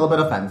find a little bit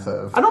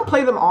offensive. I don't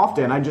play them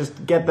often. I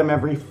just get them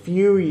every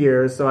few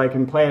years so I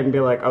can play it and be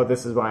like, oh,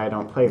 this is why I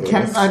don't play these.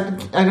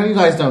 I know you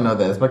guys don't know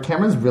this, but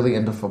Cameron's really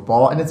into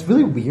football, and it's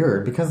really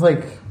weird because,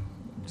 like,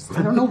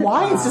 I don't know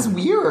why. It's just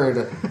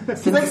weird.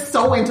 He's like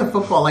so into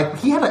football. Like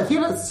he had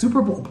a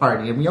Super Bowl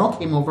party, and we all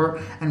came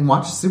over and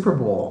watched Super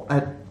Bowl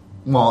at.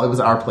 Well, it was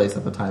our place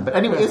at the time, but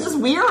anyway, it's just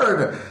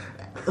weird.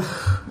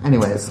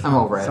 Anyways, I'm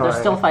over it. They're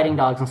still fighting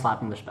dogs and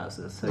slapping their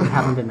spouses, so you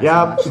haven't been missing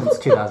much since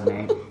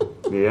 2008.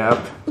 Yep.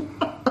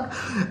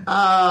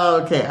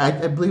 Okay,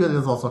 I believe it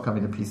is also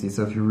coming to PC,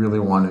 so if you really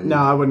want to... No,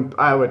 I wouldn't.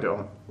 I would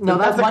do. No,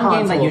 that's one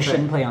game that you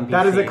shouldn't play on PC.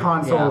 That is a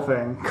console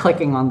thing.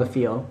 Clicking on the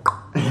field.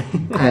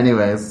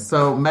 Anyways,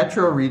 so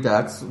Metro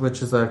Redux,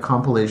 which is a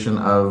compilation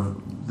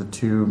of the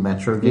two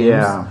Metro games.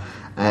 Yeah.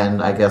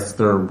 And I guess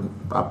they're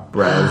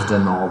up-resed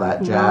and all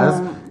that jazz.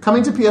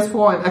 Coming to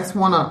PS4 and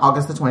X1 on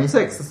August the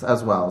 26th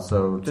as well.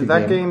 So did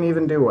that game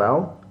even do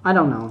well? I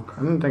don't know.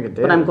 I didn't think it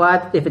did. But I'm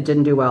glad if it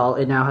didn't do well,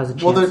 it now has a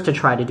chance to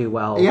try to do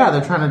well. Yeah,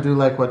 they're trying to do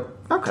like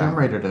what Tomb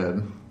Raider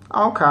did.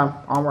 Okay,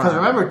 all right. Because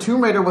remember,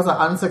 Tomb Raider was an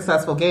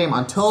unsuccessful game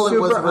until it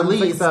was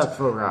released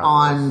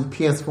on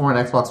PS4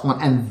 and Xbox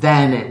One, and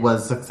then it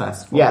was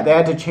successful. Yeah, they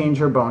had to change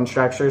her bone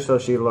structure so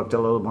she looked a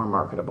little more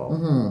marketable.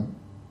 Mm-hmm.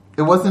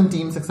 It wasn't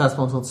deemed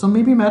successful until... So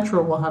maybe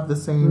Metro will have the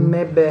same...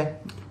 Maybe.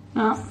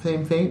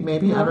 Same fate,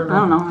 maybe? Yeah, I don't know. I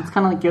don't know. It's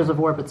kind of like Gears of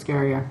War, but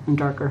scarier and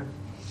darker.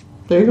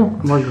 There you go.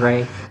 More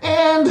gray.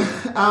 And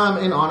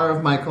in honor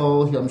of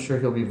Michael, I'm sure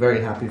he'll be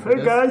very happy for this.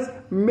 Hey guys,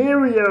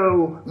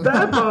 Mario!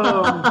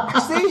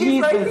 Bad See,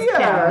 he's right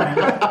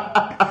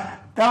here!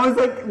 That was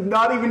like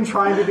not even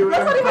trying to do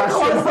an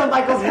impression of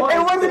Michael's voice. It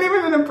wasn't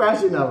even an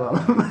impression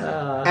of him.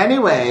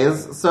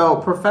 Anyways, so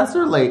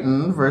Professor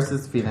Layton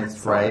versus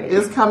Phoenix Wright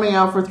is coming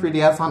out for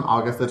 3DS on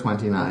August the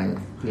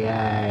 29th.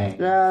 Yay.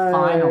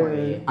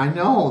 Finally. I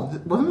know.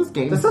 Wasn't this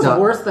game This is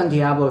worse than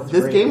Diablo 3.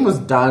 This game was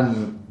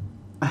done...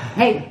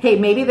 Hey,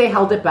 maybe they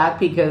held it back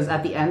because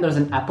at the end there's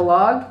an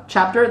epilogue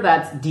chapter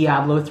that's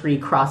Diablo 3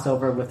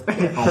 crossover with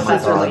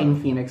Professor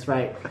Layton Phoenix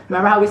Wright.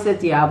 Remember how we said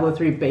Diablo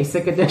 3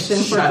 Basic Edition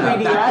for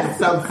 3DS? That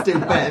sounds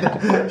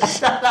stupid.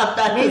 Shut up.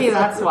 Maybe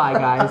that's why,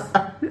 guys.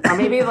 Or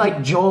maybe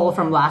like Joel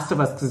from Last of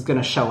Us is going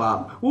to show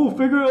up. We'll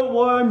figure out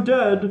why I'm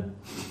dead.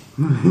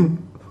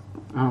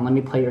 Oh, let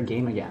me play your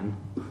game again.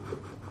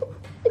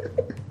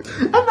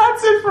 And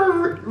that's it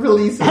for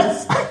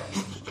releases.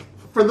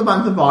 For the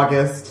month of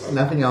August,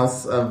 nothing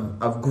else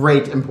of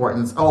great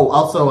importance. Oh,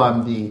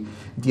 also the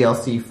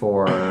DLC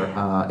for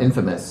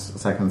Infamous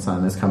Second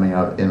Son is coming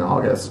out in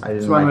August. I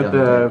didn't This one with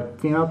the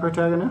female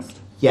protagonist?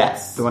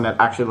 Yes. The one that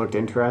actually looked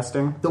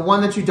interesting? The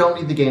one that you don't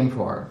need the game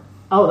for.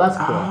 Oh, that's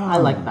cool. I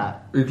like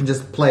that. You can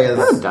just play as...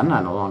 I haven't done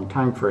that in a long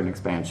time for an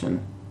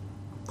expansion.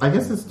 I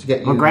guess it's to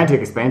get you... Well, granted,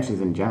 expansions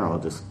in general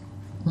just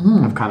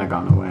have kind of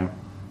gone away.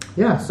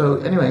 Yeah, so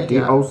anyway,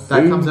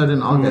 that comes out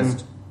in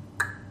August.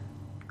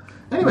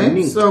 Anyway,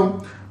 Neat.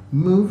 so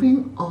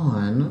moving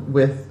on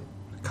with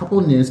a couple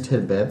of news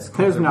tidbits.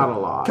 There's not a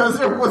lot. Because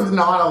there was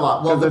not a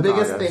lot. Well, the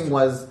biggest August. thing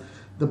was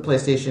the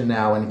PlayStation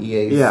Now and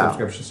EA's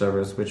subscription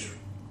service, which,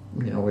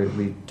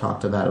 we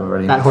talked to that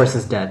already. That horse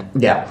is dead.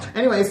 Yeah.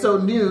 Anyway, so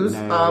news.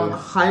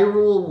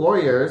 Hyrule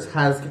Warriors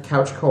has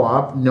couch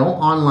co-op, no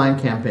online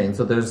campaign.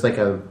 So there's like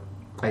a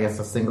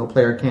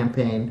single-player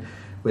campaign,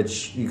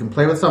 which you can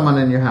play with someone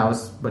in your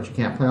house, but you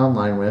can't play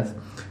online with.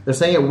 They're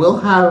saying it will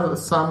have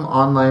some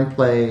online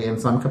play in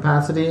some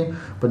capacity,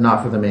 but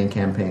not for the main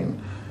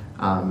campaign,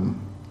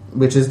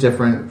 which is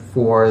different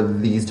for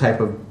these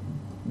type of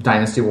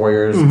Dynasty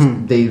Warriors.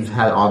 Mm-hmm. They've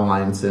had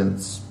online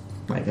since,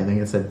 I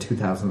think it said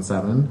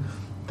 2007.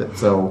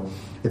 So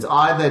it's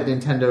odd that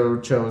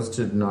Nintendo chose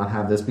to not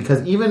have this,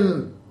 because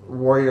even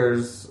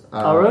Warriors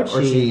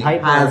Orochi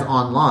has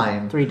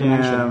online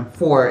 3-dimension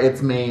for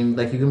its main,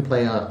 you can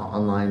play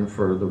online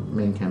for the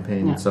main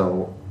campaign. Yeah.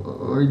 So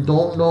I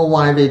don't know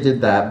why they did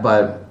that,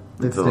 but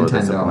it's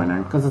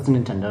Nintendo, because it's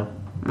Nintendo,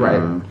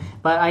 right?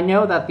 But I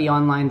know that the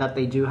online that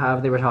they do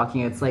have, they were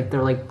talking, it's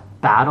they're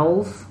like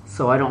battles.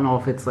 So I don't know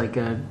if it's like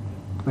a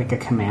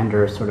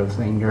commander sort of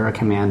thing. You're a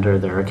commander,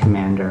 they're a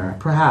commander.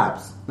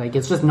 Perhaps.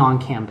 It's just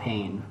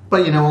non-campaign.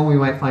 But you know when we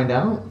might find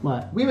out?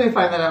 What? We may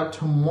find that out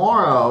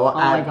tomorrow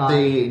at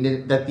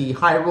the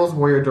Hyrule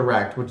Warrior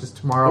Direct, which is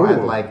tomorrow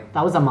at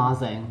That was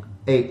amazing.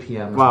 8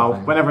 p.m. Well,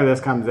 whenever this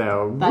comes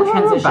out. That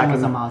transition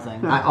was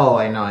amazing.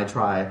 I know, I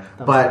try.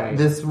 But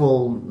this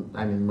will,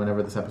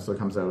 whenever this episode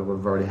comes out, it would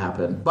have already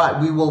happened.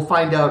 But we will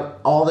find out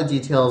all the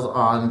details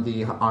on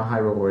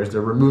Hyrule Warriors.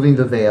 They're removing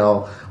the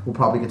veil. We'll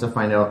probably get to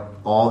find out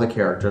all the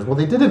characters. Well,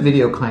 they did a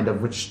video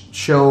which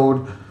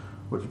showed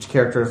which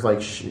characters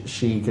like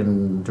Sheik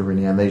and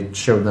Darinia, and they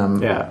showed them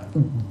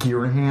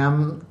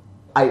Girahim.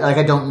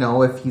 I don't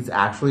know if he's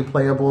actually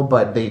playable,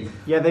 but they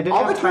did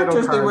all the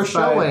characters they were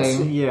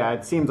showing.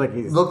 It seems like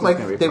he's looked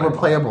like they were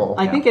playable.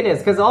 I think it is,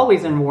 because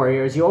always in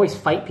Warriors you always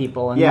fight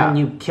people and then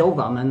you kill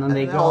them and then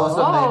they go,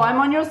 I'm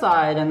on your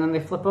side, and then they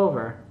flip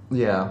over.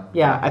 Yeah.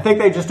 I think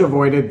they just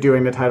avoided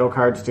doing the title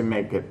cards to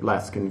make it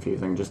less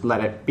confusing. Just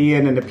let it be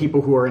in, and the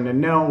people who are in the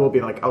know will be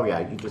like, oh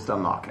yeah, you just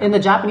unlock it. In the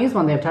Japanese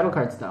one, they have title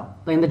cards though.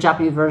 In the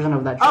Japanese version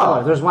of that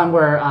trailer, there's one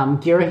where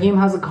Girahim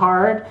has a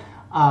card.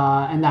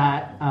 And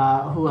that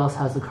who else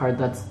has a card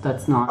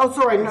that's not? Oh,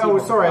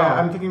 sorry,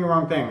 I'm thinking the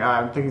wrong thing.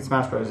 I'm thinking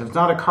Smash Bros. It's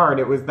not a card.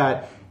 It was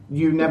that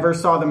you never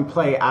saw them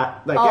play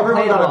at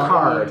everyone got a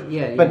card,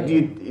 but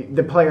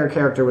the player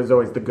character was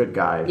always the good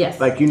guy.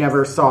 Yes, you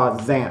never saw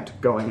Zant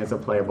going as a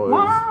playable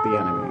as the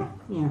enemy.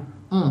 Yeah,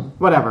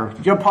 whatever.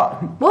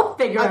 We'll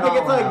figure it out.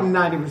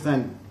 I think it's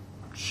 90%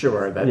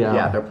 sure that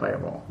they're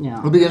playable. Yeah,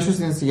 it'll be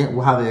interesting to see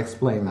how they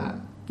explain that.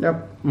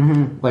 Yep.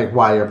 Mm-hmm.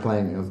 Why you're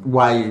playing,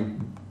 why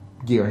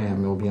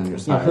Girahim will be on your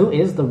side. Yeah, who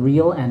is the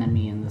real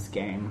enemy in this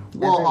game?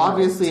 Well,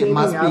 obviously it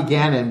must be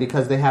Ganon,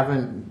 because they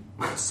haven't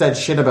said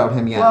shit about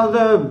him yet. Well,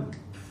 the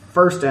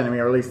first enemy,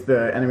 or at least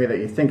the enemy that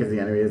you think is the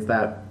enemy, is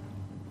that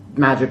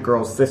Magic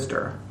Girl's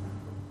sister.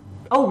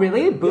 Oh,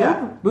 really? Boob?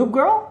 Yeah. Boob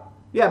Girl?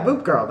 Yeah,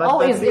 Boob Girl.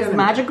 That's is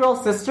Magic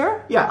Girl's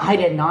sister? Yeah. I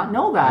did not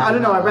know that. I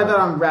don't know. I read that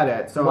on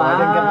Reddit, so I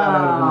didn't get that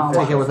out of the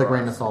Take it with a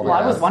grain of salt. Well,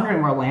 I was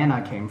wondering where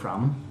Lana came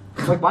from.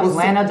 Why is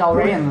Lana Del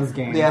Rey in this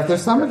game? Yeah, if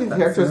there's some of the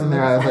characters in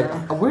there, I was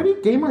like, where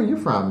game are you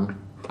from?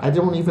 I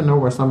don't even know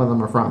where some of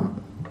them are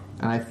from.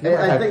 And I feel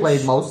like I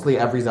played mostly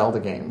every Zelda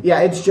game. Yeah,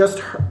 it's just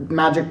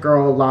Magic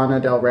Girl, Lana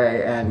Del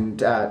Rey, and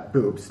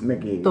Boobs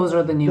McGee. Those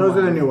are the new ones.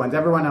 Those are the new ones.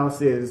 Everyone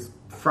else is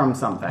from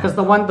something. Because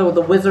the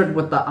wizard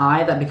with the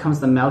eye that becomes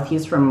the mouth,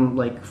 he's from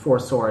Four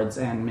Swords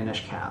and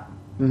Minish Cap.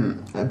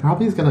 Mm-hmm. I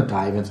probably is going to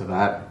dive into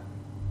that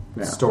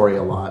story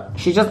a lot.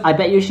 I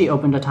bet you she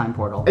opened a time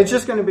portal. It's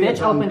just going to be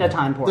opened a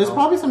time portal. There's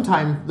probably some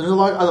time. There's a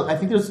lot. I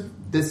think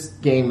this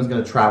game is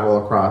going to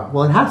travel across.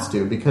 Well, it has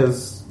to,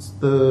 because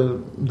the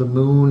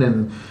moon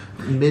and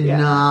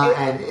Midna,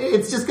 and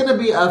it's just going to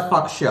be a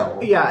fuck show.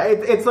 Yeah,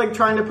 it's like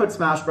trying to put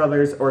Smash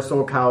Brothers or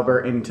Soul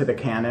Calibur into the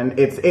canon.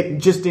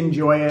 Just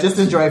enjoy it. Just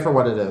enjoy it for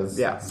what it is.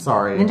 Yeah.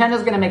 Sorry.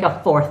 Nintendo's going to make a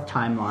fourth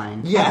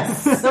timeline.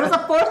 Yes. There was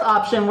a fourth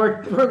option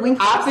where Link...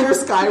 After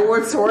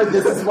Skyward Sword,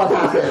 this is what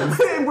happens.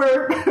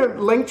 Where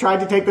Link tried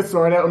to take the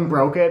sword out and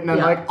broke it, and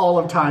then all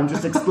of time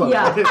just exploded.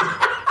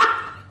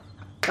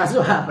 That's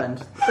what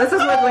happened. This is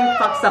where Link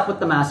fucks up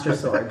with the Master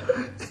Sword.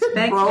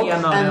 Thanks,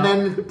 Miyamoto. And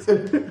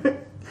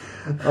then...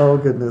 Oh,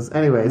 goodness.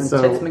 Anyway,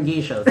 so... Tits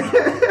McGee shows up.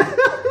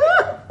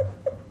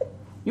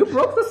 You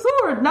broke the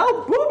sword! Now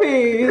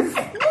boobies!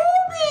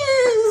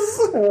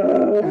 Boobies!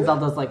 And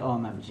Zelda's like,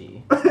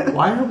 OMG.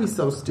 Why are we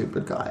so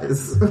stupid,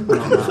 guys? I don't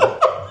know.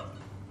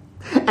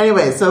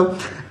 Anyway, so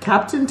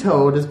Captain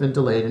Toad has been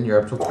delayed in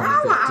Europe till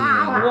 2015.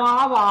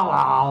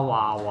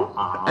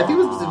 I think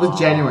it was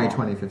January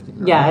 2015.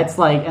 Right? Yeah, it's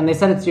like, and they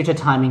said it's due to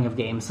timing of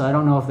games, so I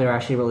don't know if they're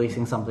actually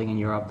releasing something in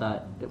Europe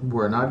that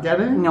we're not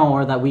getting? No,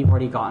 or that we've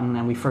already gotten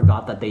and we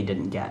forgot that they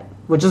didn't get,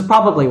 which is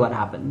probably what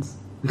happens.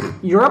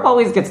 Europe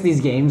always gets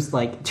these games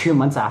like 2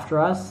 months after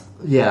us.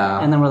 Yeah.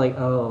 And then we're like,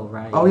 oh,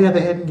 right. Oh, yeah, they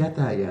didn't get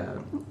that yet.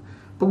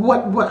 But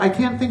what I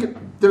can't think of,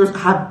 there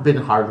have been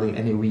hardly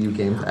any Wii U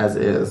games as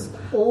is.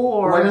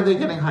 Or when are they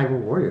getting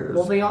Hyrule Warriors?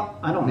 Well,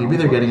 I don't know. Maybe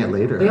they're getting it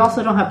later. They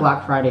also don't have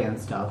Black Friday and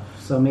stuff,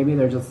 so maybe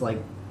they're just like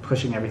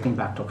pushing everything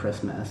back till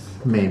Christmas.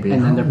 Maybe.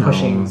 And then they're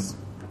pushing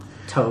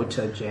Toad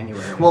to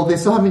January. Well, they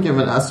still haven't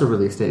given us a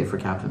release date for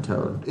Captain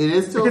Toad. It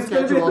is still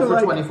scheduled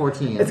for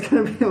 2014. It's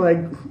going to be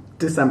like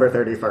December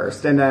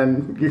 31st, and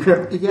then you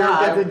could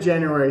get to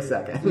January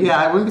 2nd.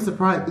 Yeah, I wouldn't be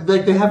surprised.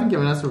 Like, they haven't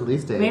given us a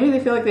release date. Maybe they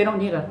feel like they don't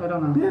need it. I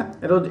don't know. Yeah,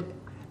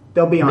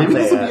 they'll be on.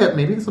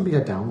 Maybe this will be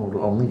a download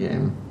only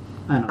game.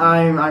 I don't know.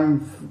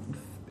 I'm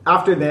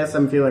after this,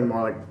 I'm feeling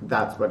more like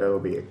that's what it'll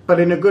be, but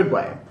in a good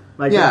way.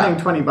 Like you're paying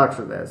 $20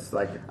 for this.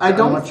 Like I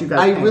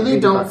really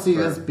don't see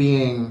this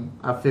being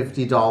a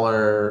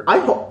 $50.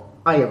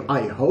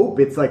 I hope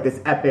it's like this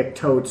epic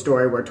Toad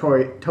story where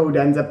Toad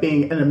ends up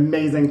being an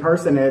amazing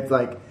person. And it's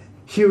like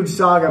huge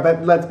saga,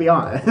 but let's be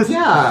honest.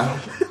 Yeah,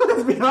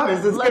 let's be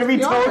honest. It's going to be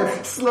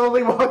Toad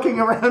slowly walking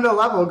around a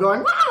level,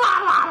 going.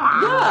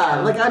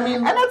 Yeah, like I mean,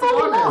 and that's all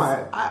we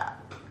want.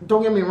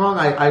 Don't get me wrong.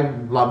 I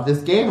love this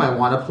game. I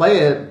want to play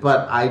it,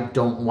 but I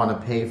don't want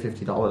to pay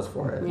 $50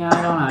 for it. Yeah,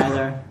 I don't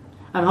either.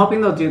 I'm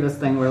hoping they'll do this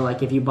thing where,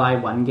 like, if you buy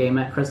one game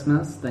at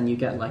Christmas, then you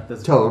get like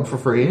this Toad for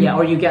free. Yeah,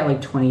 or you get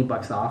like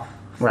 $20 off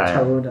for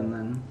Toad, and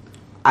then.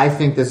 I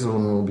think this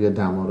one will be a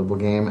downloadable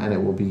game, and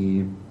it will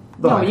be.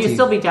 No, you'd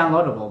still be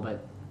downloadable,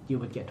 but you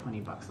would get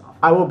 $20 off.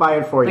 I will buy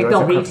it for you. Like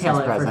they'll retail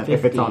it for $50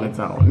 if it's on its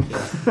own.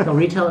 They'll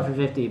retail it for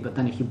 $50, but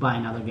then if you buy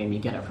another game, you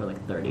get it for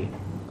like $30.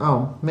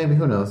 Oh, maybe,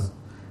 who knows?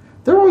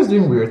 They're always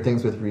doing weird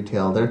things with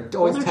retail. They're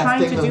always testing. They're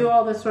trying to do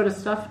all this sort of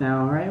stuff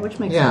now, right? Which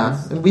makes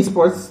sense. Yeah, and Wii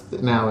Sports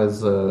now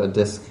is a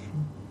disc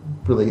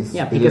release.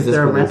 Yeah, because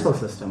their rental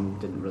system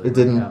didn't really. It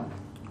didn't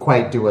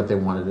quite do what they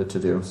wanted it to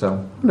do.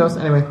 So who knows?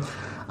 Anyway,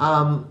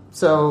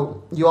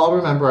 so you all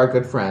remember our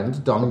good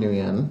friend Dong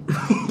Nguyen.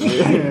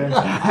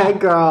 Hey,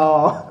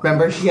 girl.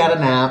 Remember she had a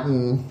nap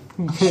and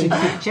she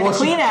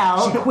queened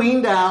out. She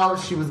queened out.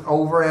 She was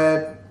over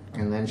it.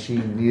 And then she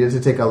needed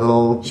to take a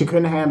little... She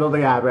couldn't handle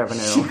the ad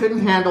revenue. She couldn't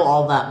handle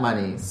all that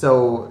money.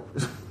 So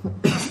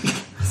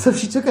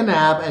she took a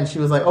nap and she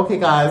was like, okay,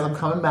 guys, I'm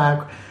coming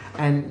back.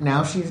 And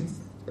now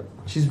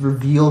she's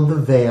revealed the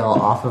veil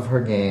off of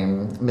her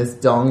game. Miss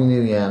Dong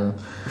Nguyen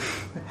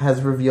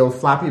has revealed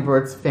Flappy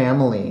Bird's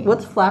family.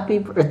 What's Flappy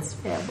Bird's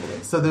family?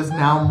 So there's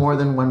now more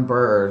than one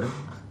bird.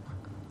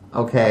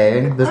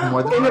 Okay, there's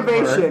more than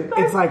innovation. One bird.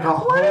 It's like a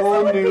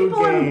whole new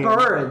game.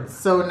 Birds.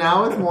 So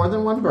now it's more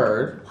than one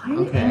bird. Why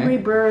are Angry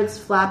Birds,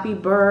 Flappy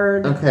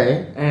Bird?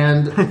 Okay,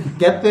 and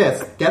get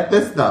this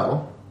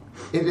though.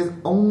 It is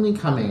only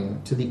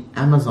coming to the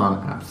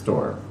Amazon App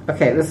Store.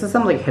 Okay, this is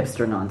some like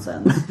hipster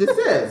nonsense. This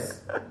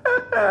is.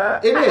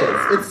 It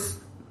is. It's.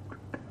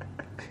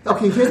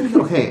 Okay, here's the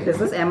okay. Is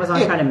this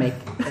Amazon trying to make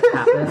it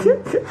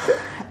happen?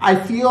 I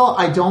feel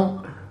I don't.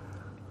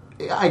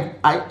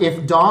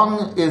 If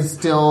Dong is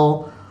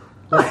still...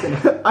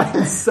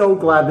 I'm so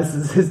glad this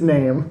is his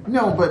name.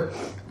 No, but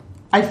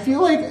I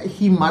feel like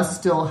he must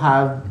still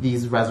have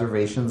these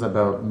reservations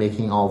about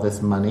making all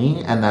this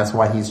money, and that's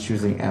why he's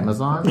choosing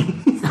Amazon.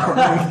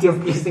 You're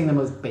using the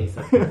most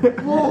basic.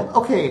 Well,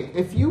 okay,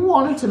 if you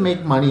wanted to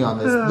make money on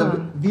this,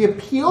 the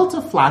appeal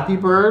to Flappy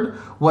Bird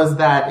was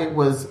that it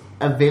was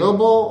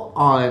available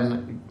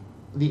on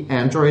the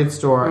Android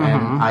store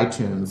and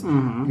iTunes.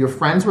 Your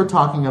friends were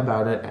talking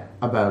about it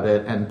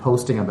and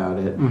posting about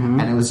it,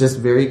 and it was just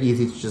very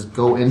easy to just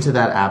go into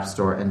that app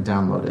store and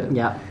download it.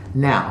 Yeah.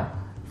 Now,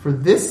 for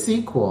this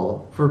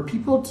sequel, for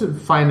people to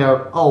find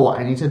out, oh,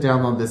 I need to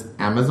download this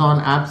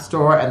Amazon app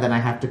store, and then I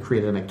have to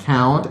create an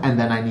account, and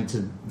then I need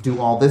to do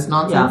all this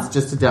nonsense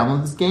just to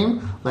download this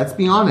game, let's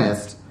be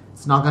honest,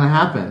 it's not going to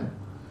happen.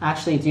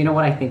 Actually, do you know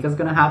what I think is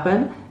going to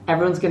happen?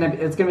 It's going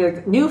to be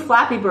like, new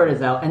Flappy Bird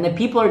is out, and then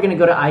people are going to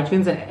go to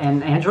iTunes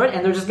and Android,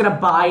 and they're just going to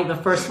buy the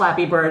first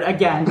Flappy Bird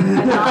again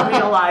and not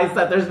realize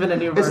that there's been a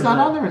new version. It's not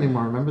on there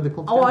anymore, remember? They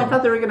pulled it down. I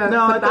thought they were going to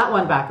put that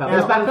one back up. Yeah,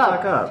 it's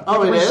back up.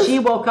 Oh, it is? When she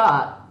woke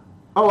up.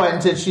 Oh,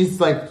 and she's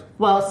like...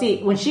 Well,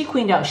 see, when she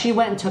queened out, she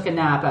went and took a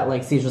nap at,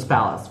 like, Caesar's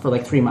Palace for,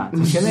 like, 3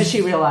 months. And then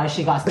she realized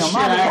she got no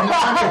money.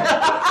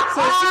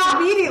 So she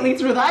immediately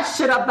threw that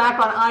shit up back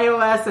on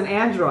iOS and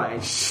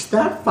Android.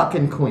 That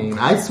fucking queen,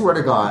 I swear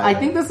to God. I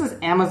think this is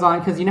Amazon,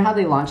 because you know how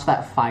they launched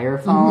that Fire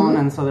phone?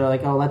 And so they're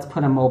like, oh, let's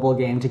put a mobile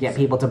game to get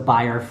people to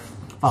buy our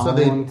phone. So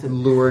they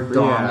lured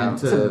Dong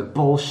into... To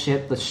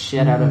bullshit the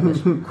shit out of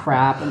this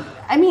crap. And,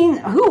 I mean,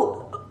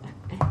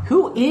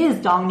 who is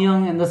Dong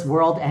Nguyen in this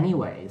world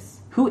anyways?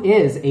 Who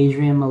is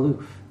Adrian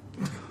Malouf?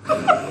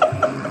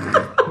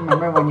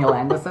 Remember when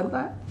Yolanda said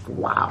that?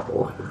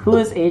 Wow. Who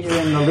is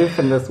Adrian Malouf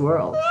in this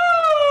world?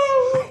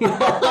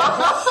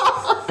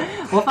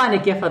 We'll find a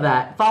GIF of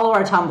that. Follow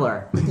our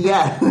Tumblr.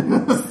 Yeah.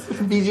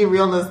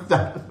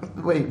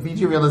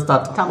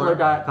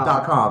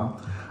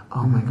 VGRealness.tumblr.com.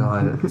 Oh my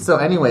god. So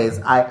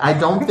anyways, I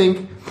don't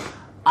think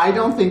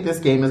this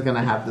game is going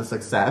to have the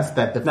success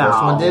that the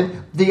first one did.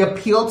 The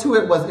appeal to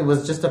it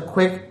was just a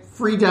quick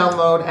free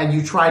download, and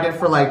you tried it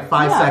for like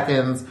 5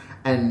 seconds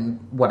and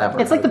whatever.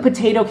 It's like the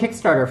potato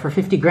Kickstarter for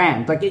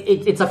 $50,000. Like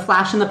it's a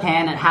flash in the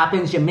pan. It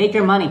happens. You make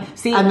your money.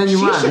 See, and then she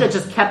should have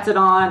just kept it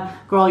on.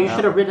 Girl, you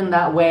should have ridden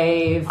that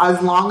wave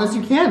as long as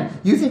you can.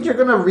 You think you're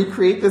going to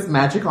recreate this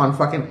magic on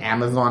fucking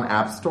Amazon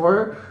App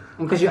Store?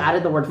 Because you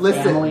added the word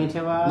family to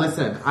it.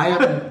 Listen,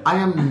 I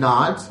am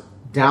not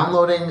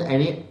downloading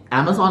any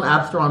Amazon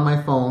App Store on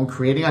my phone,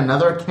 creating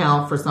another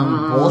account for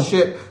some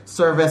bullshit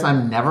service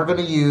I'm never going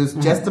to use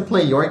just to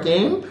play your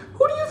game.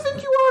 Who do you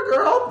think you are,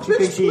 girl?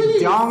 Bitch,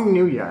 please.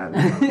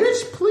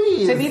 Bitch,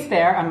 please. To be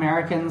fair,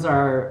 Americans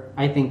are,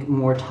 I think,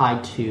 more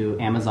tied to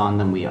Amazon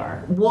than we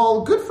are.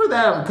 Well, good for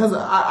them, because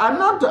I'm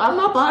not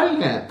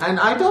buying it, and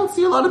I don't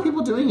see a lot of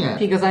people doing it.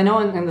 Because I know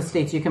in the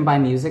States you can buy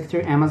music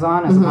through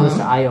Amazon as opposed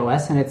to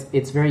iOS, and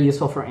it's very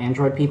useful for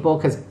Android people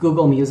because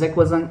Google Music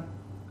wasn't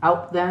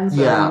out then,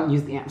 so I didn't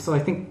use the app. So I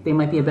think they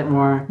might be a bit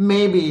more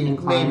maybe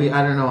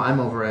I don't know.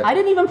 I'm over it. I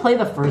didn't even play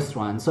the first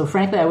one, so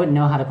frankly, I wouldn't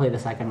know how to play the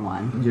second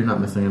one. You're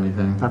not missing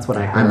anything. That's what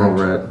I heard. I'm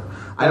over it.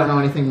 I don't know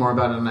anything more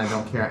about it, and I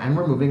don't care. And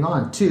we're moving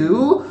on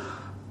to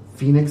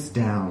Phoenix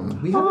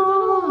Down. We haven't done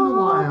one in a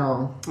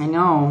while. I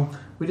know.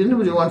 We didn't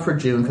do one for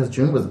June because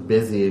June was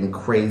busy and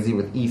crazy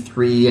with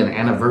E3 and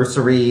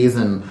anniversaries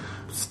and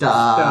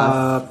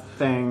stuff.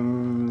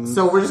 Things.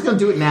 So we're just going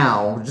to do it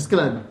now. We're just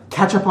going to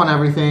catch up on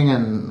everything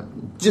and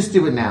just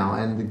do it now.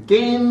 And the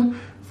game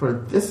for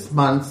this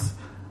month's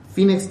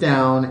Phoenix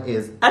Down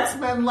is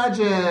X-Men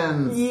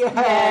Legends.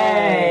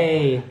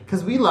 Yay!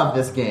 Because we love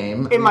this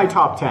game. In my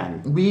top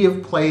 10. We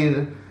have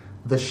played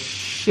the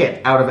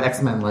shit out of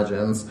X-Men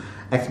Legends.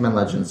 X-Men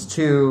Legends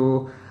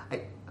 2.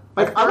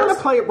 I'm going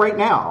to play it right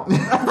now.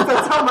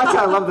 That's how much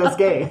I love this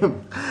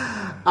game.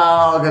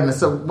 Oh goodness!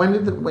 So when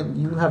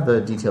you have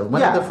the details?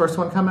 When did the first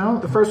one come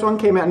out? The first one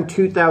came out in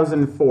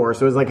 2004,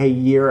 so it was like a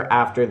year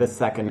after the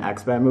second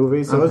X-Men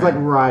movie. So it was like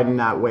riding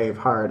that wave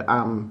hard.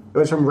 It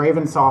was from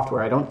Raven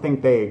Software. I don't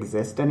think they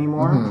exist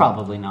anymore. Mm-hmm.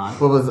 Probably not.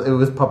 It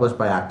was published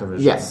by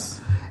Activision.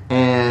 Yes,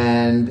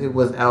 and it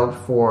was out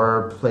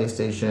for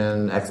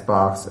PlayStation,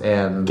 Xbox,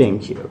 and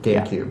GameCube.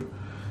 Yeah.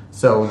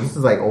 So this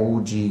is like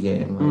OG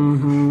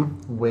game,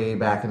 way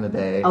back in the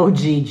day. OG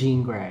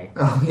Jean Grey.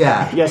 Oh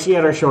yeah, yeah. She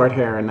had her short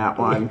hair in that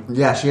one.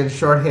 Yeah, she had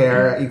short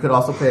hair. You could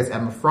also play as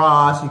Emma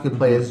Frost. You could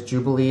play as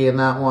Jubilee in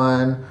that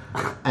one,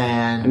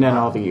 and then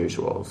all the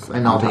usuals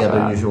and all the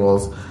other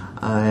usuals.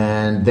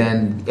 And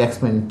then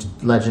X-Men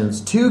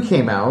Legends 2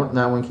 came out.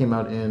 That one came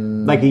out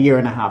in like a year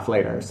and a half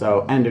later,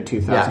 so end of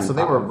 2000. Yeah, so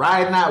they were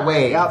riding that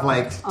wave.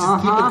 Like just keep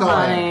it going.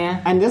 Honey.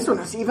 And this one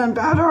is even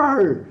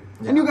better. Yeah.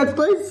 And you got to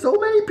play so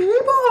many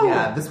people.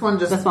 Yeah, this one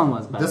was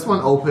better. This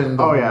one opened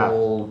the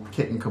whole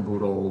kit and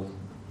caboodle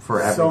for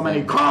everything. So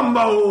many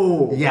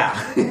combo. Yeah,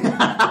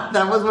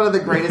 that was one of the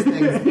greatest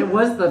things. It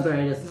was the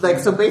greatest. Like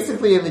so,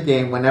 basically in the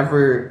game,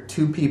 whenever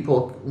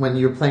when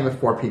you're playing with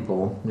 4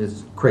 people,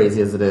 as crazy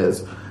as it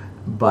is,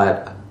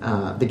 but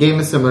the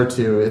game is similar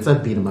to it's a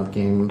beat 'em up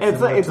game.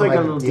 It's like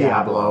a little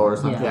Diablo or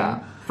something.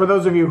 Yeah. For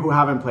those of you who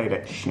haven't played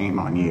it, shame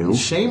on you.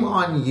 Shame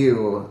on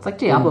you. It's like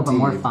Diablo, but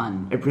more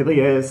fun. It really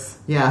is.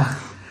 Yeah.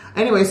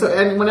 Anyway,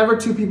 and whenever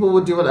 2 people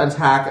would do an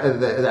attack,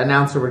 the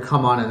announcer would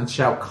come on and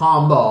shout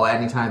combo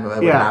anytime it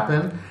would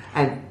happen.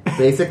 And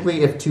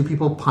basically, if 2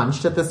 people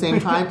punched at the same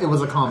time, it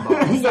was a combo.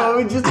 So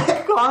it was just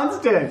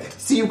constant.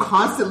 So you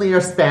constantly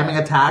are spamming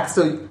attacks,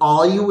 so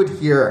all you would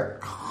hear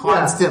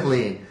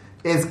constantly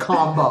is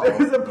combo. There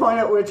was a point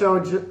at which I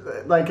would just,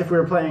 like, if we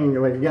were playing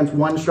like against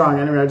one strong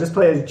enemy, I'd just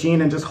play as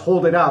Jean and just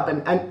hold it up,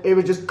 and it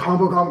would just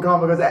combo,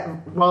 because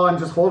while I'm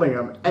just holding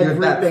him,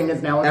 everything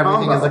is now a combo.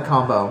 Everything is a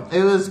combo.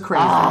 It was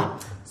crazy.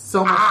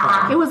 So much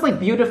fun. It was like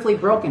beautifully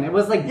broken. It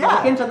was like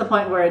broken to the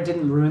point where it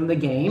didn't ruin the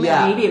game.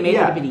 Yeah. Maybe it made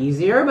it a bit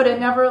easier, but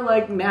it never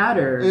like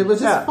mattered. It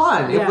was just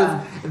fun.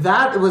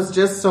 It was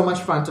just so much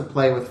fun to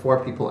play with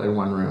 4 people in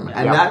one room.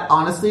 And that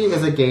honestly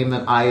is a game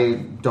that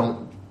I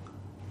don't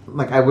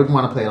like. I wouldn't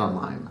want to play it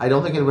online. I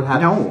don't think it would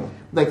have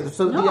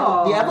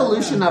the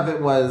evolution of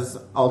it was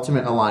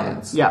Ultimate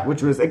Alliance. Yeah,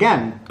 which was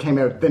came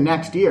out the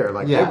next year.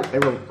 Like they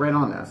were right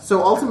on this.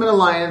 So Ultimate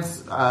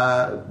Alliance,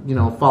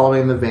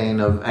 following the vein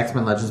of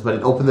X-Men Legends, but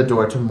it opened the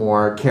door to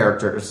more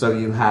characters. So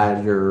you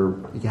had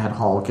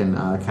Hulk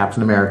and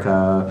Captain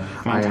America,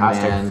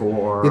 Fantastic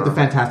Four. You had the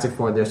Fantastic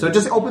Four there. So it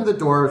just opened the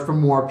door for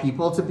more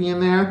people to be in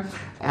there.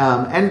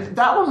 And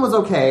that one was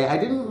okay. I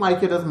didn't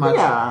like it as much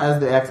as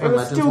the X-Men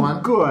Legends one. It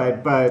was still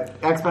good, but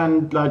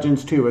X-Men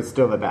Legends 2 was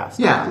still the best.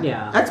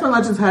 Yeah. X-Men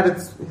Legends had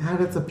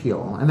its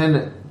appeal. And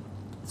then,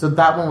 so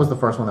that one was the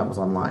first one that was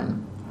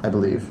online, I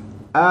believe.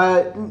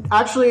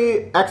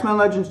 Actually, X-Men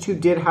Legends 2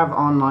 did have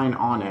online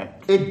on it.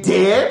 It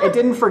did? It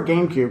didn't for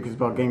GameCube, because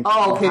GameCube.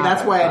 Oh, okay,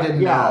 that's why I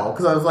didn't know.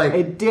 Because I was like...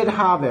 It did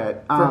have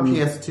it. For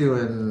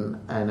PS2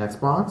 and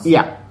Xbox?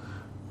 Yeah.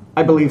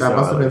 I believe that so.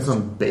 must have been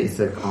some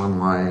basic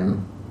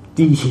online.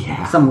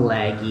 Yeah. Some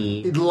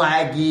laggy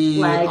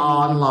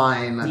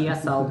online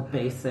DSL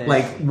basic.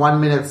 Like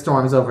 1 minute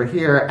Storm's over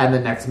here, and the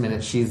next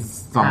minute she's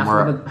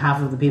somewhere.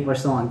 Half of the people are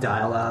still on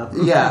dial-up.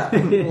 Yeah,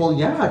 well,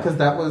 yeah, because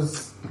that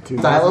was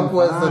dial-up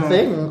was the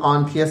thing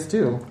on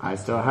PS2. I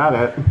still had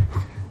it.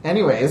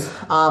 Anyways,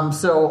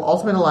 so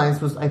Ultimate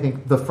Alliance was, I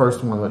think, the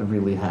first one that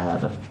really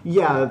had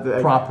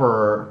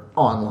proper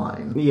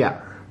online.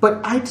 Yeah.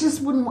 But I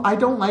just wouldn't. I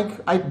don't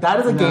like. That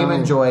is a game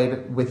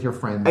enjoyed with your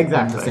friends.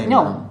 Exactly. In the same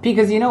No, room.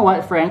 because you know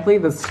what? Frankly,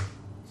 the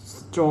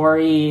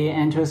story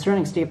and to a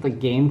certain extent, the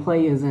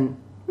gameplay isn't.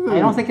 I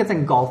don't think it's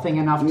engulfing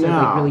enough to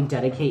like really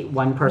dedicate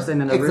one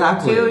person in a room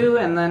to,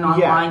 and then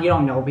online you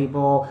don't know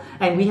people.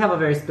 And we have a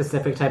very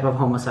specific type of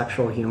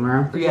homosexual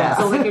humor. Yeah.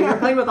 So like if you're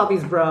playing with all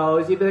these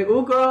bros, you'd be like,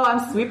 "Ooh, girl, I'm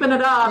sweeping it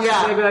up."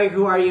 Yeah. And they'd be like,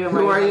 "Who are you? And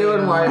Who are you?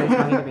 And why are you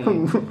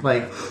talking to me?"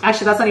 Like,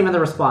 actually, that's not even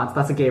the response.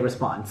 That's a gay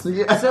response.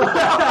 Yeah. So,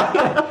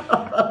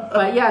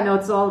 but yeah, no,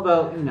 it's all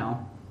about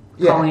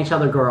calling each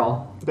other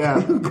girl. Yeah.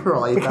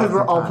 Girl, because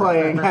we're all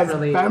playing as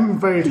femme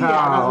fatale.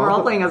 Yeah, we're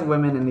all playing as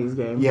women in these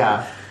games.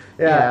 Yeah.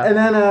 Yeah, and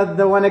then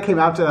the one that came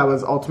after that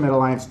was Ultimate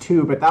Alliance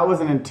 2, but that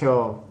wasn't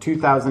until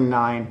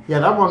 2009. Yeah,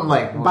 that one,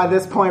 like... By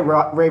this point,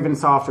 Raven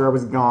Software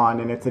was gone,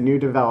 and it's a new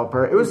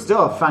developer. It was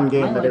still a fun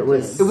game, but it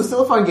was... It was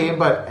still a fun game,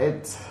 but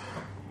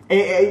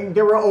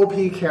there were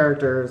OP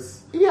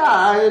characters.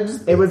 Yeah,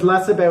 It was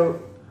less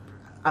about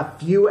a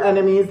few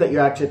enemies that you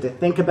actually had to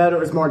think about. It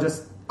was more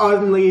just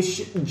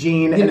unleash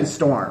Jean and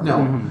Storm.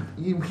 No.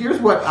 Here's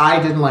what I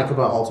didn't like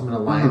about Ultimate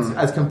Alliance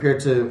as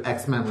compared to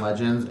X-Men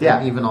Legends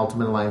and even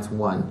Ultimate Alliance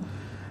 1.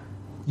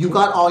 You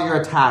got all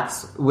your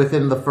attacks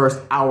within the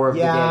first hour of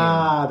the game.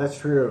 Yeah, that's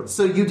true.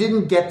 So you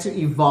didn't get to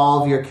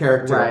evolve your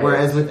character. Right.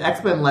 Whereas with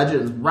X-Men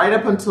Legends, right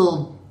up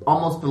until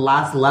almost the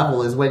last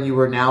level is when you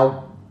were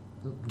now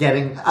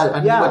getting a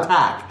new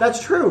attack.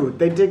 That's true.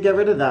 They did get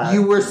rid of that.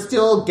 You were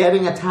still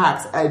getting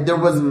attacks. There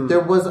was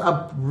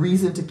a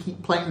reason to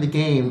keep playing the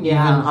game even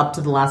up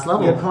to the last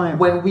level. Good point.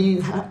 When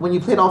you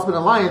played Ultimate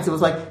Alliance, it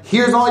was like,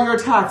 here's all your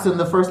attacks in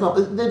the first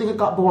level. Then it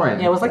got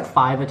boring. Yeah, it was like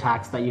 5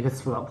 attacks that you could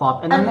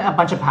flop, and then a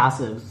bunch of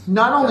passives.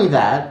 Not only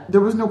that,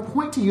 there was no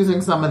point to using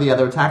some of the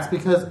other attacks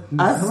because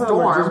as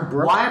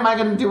Storm, why am I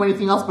going to do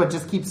anything else but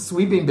just keep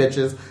sweeping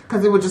bitches?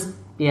 Because it would just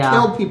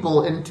kill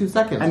people in 2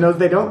 seconds. And those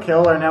they don't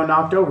kill are now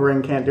knocked over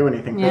and can't do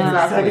anything.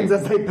 Yeah. Seconds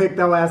as they pick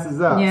their asses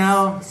up.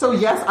 Yeah. So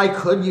yes, I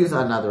could use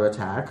another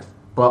attack,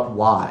 but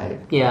why?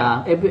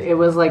 Yeah, it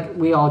was like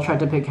we all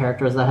tried to pick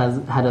characters that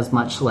had as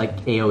much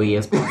like AOE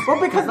as possible.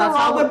 Well, because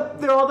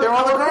they're all the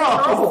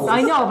girls.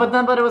 I know,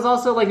 but it was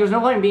also like there's no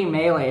point in being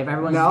melee if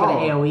everyone's just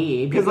going to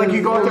AOE. Because like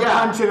you go to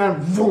punch and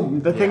then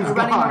boom, the thing's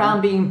running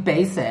around being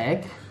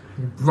basic.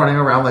 Running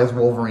around like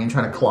Wolverine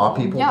trying to claw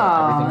people.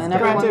 Yeah, and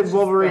granted,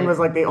 Wolverine was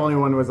like the only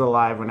one who was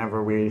alive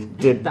whenever we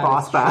did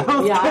boss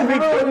battles. Yeah, I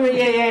remember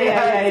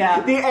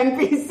yeah. The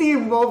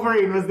NPC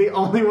Wolverine was the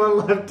only one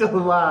left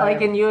alive.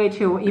 Like in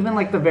UA2, even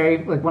like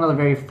one of the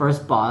very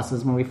first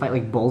bosses when we fight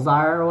like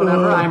Bullseye or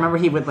whatever. I remember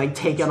he would like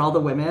take out all the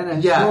women,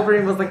 and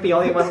Wolverine was like the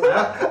only one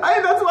left.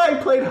 That's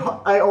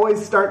why I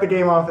always start the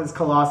game off as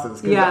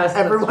Colossus. Yes,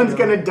 everyone's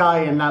gonna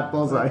die in that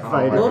Bullseye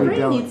fight.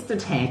 Wolverine needs to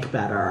tank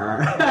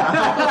better.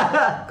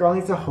 Girl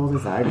needs to hold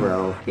his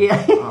aggro.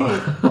 Yeah.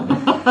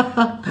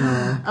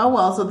 Oh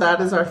well, so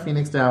that is our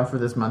Phoenix Down for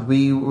this month.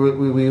 We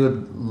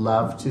would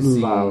love to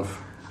see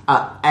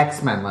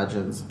X-Men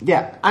Legends.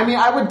 Yeah, I mean,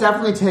 I would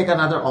definitely take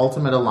another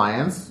Ultimate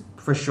Alliance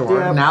for sure.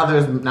 Yeah. Now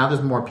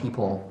there's more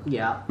people.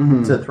 Yeah.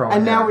 To throw.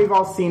 And now we've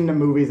all seen the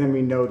movies and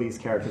we know these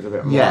characters a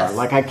bit more. Yes.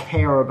 Like I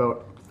care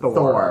about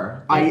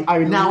Thor. I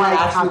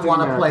actually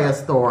want to play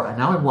as Thor, and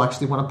now I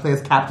actually want to play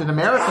as Captain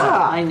America.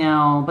 Yeah, I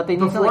know, but they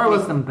need to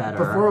make them better.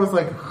 Before it was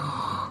like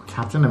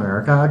Captain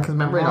America, because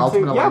remember in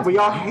Ultimate Alliance, we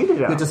all hated it.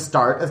 You had to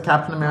start as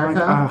Captain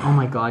America. Oh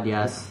my god,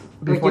 yes.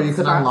 Before you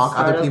could unlock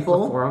other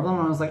people. 4 of them,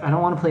 I was like, I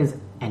don't want to play as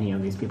any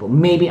of these people.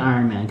 Maybe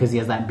Iron Man, because he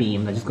has that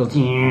beam that just goes.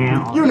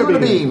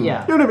 Unibeam.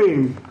 Yeah.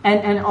 Unibeam.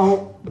 And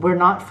we're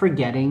not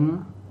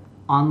forgetting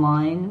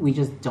online. We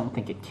just don't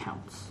think it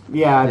counts.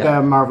 Yeah,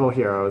 the Marvel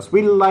Heroes.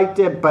 We liked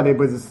it, but it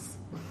was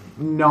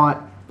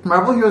not.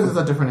 Marvel Heroes is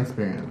a different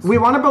experience. We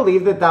want to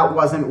believe that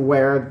wasn't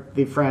where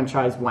the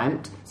franchise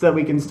went, so that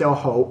we can still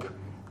hope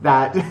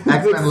that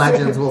X-Men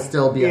Legends will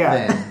still be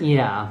a thing.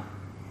 Yeah.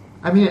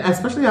 I mean,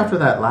 especially after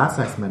that last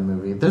X-Men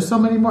movie. There's so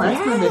many more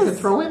X-Men they could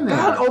throw in there.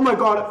 God, oh my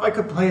god, if I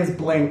could play as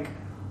Blink.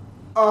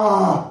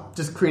 Oh.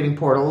 Just creating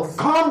portals.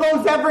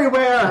 Combos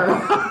everywhere!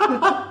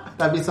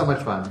 That'd be so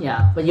much fun.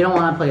 Yeah, but you don't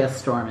want to play a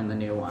Storm in the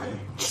new one.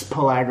 Just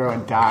pull aggro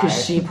and die.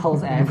 Because she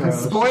pulls aggro.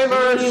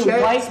 Spoiler she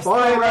shit! Wipes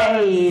Spoiler! The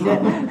raid.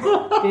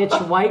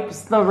 Bitch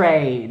wipes the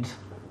raid.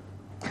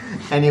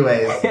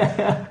 Anyways,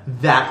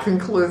 that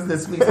concludes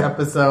this week's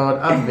episode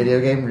of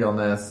Video Game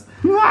Realness.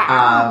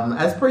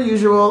 As per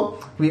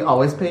usual, we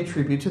always pay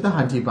tribute to the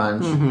Hunty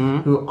Bunch,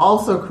 who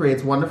also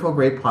creates wonderful,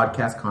 great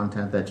podcast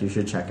content that you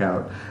should check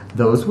out.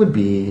 Those would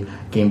be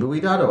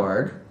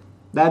GameBuoy.org.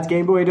 That's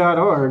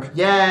GameBuoy.org.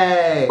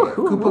 Yay!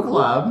 Koopa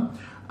Club,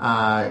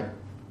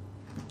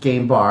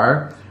 Game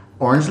Bar,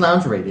 Orange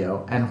Lounge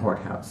Radio, and Horde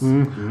House.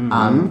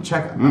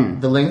 Check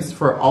the links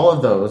for all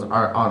of those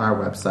are on our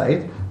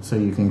website, so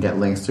you can get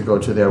links to go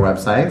to their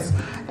websites.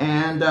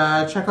 And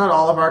check out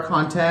all of our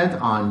content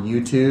on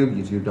YouTube,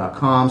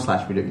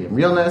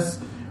 youtube.com/videogamerealness.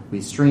 We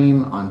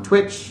stream on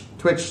Twitch,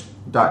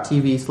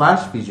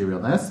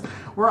 twitch.tv/VGRealness.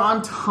 We're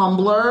on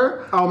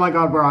Tumblr. Oh my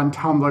god, we're on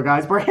Tumblr,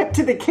 guys. We're hip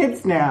to the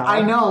kids now.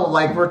 I know,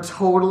 like, we're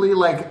totally,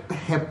 like,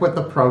 hip with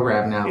the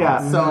program now.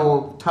 Yeah.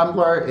 So,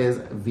 Tumblr is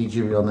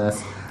VGRealness.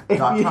 If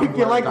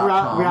you like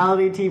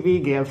reality TV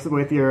gifs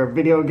with your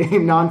video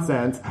game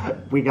nonsense,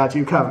 we got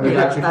you covered.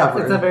 It's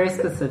a very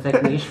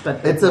specific niche,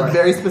 but it's a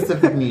very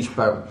specific niche,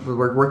 but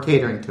we're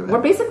catering to it.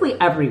 We're basically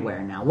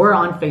everywhere now. We're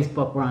on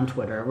Facebook. We're on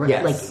Twitter. We're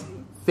like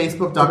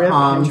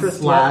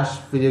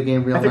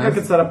Facebook.com/videogamerealness. I think I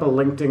could set up a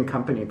LinkedIn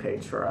company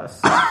page for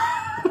us.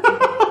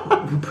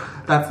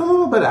 That's a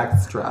little bit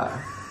extra.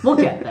 We'll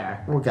get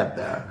there. We'll get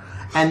there.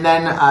 And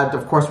then,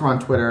 of course, we're on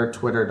Twitter,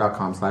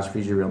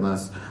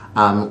 twitter.com/VGRealness.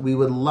 We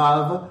would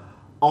love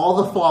all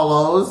the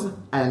follows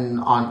and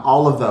on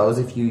all of those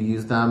if you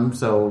use them.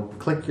 So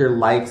click your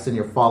likes and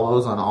your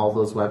follows on all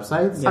those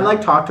websites.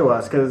 And talk to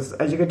us, because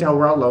as you can tell,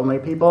 we're all lonely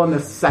people. And the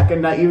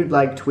second that you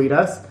tweet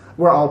us,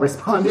 we're all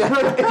responding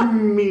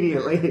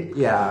immediately.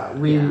 Yeah,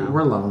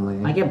 we're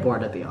lonely. I get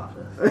bored at the office.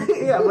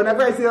 Yeah,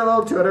 whenever I see a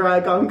little Twitter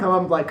icon come,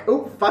 I'm like,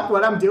 oh, fuck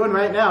what I'm doing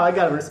right now. I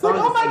gotta respond.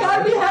 Oh my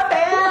god, we have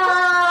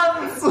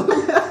fans!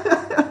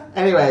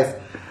 Anyways,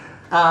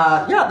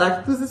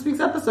 that was this week's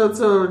episode.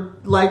 So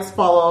likes,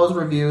 follows,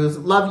 reviews.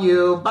 Love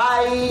you.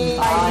 Bye.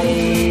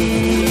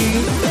 Bye.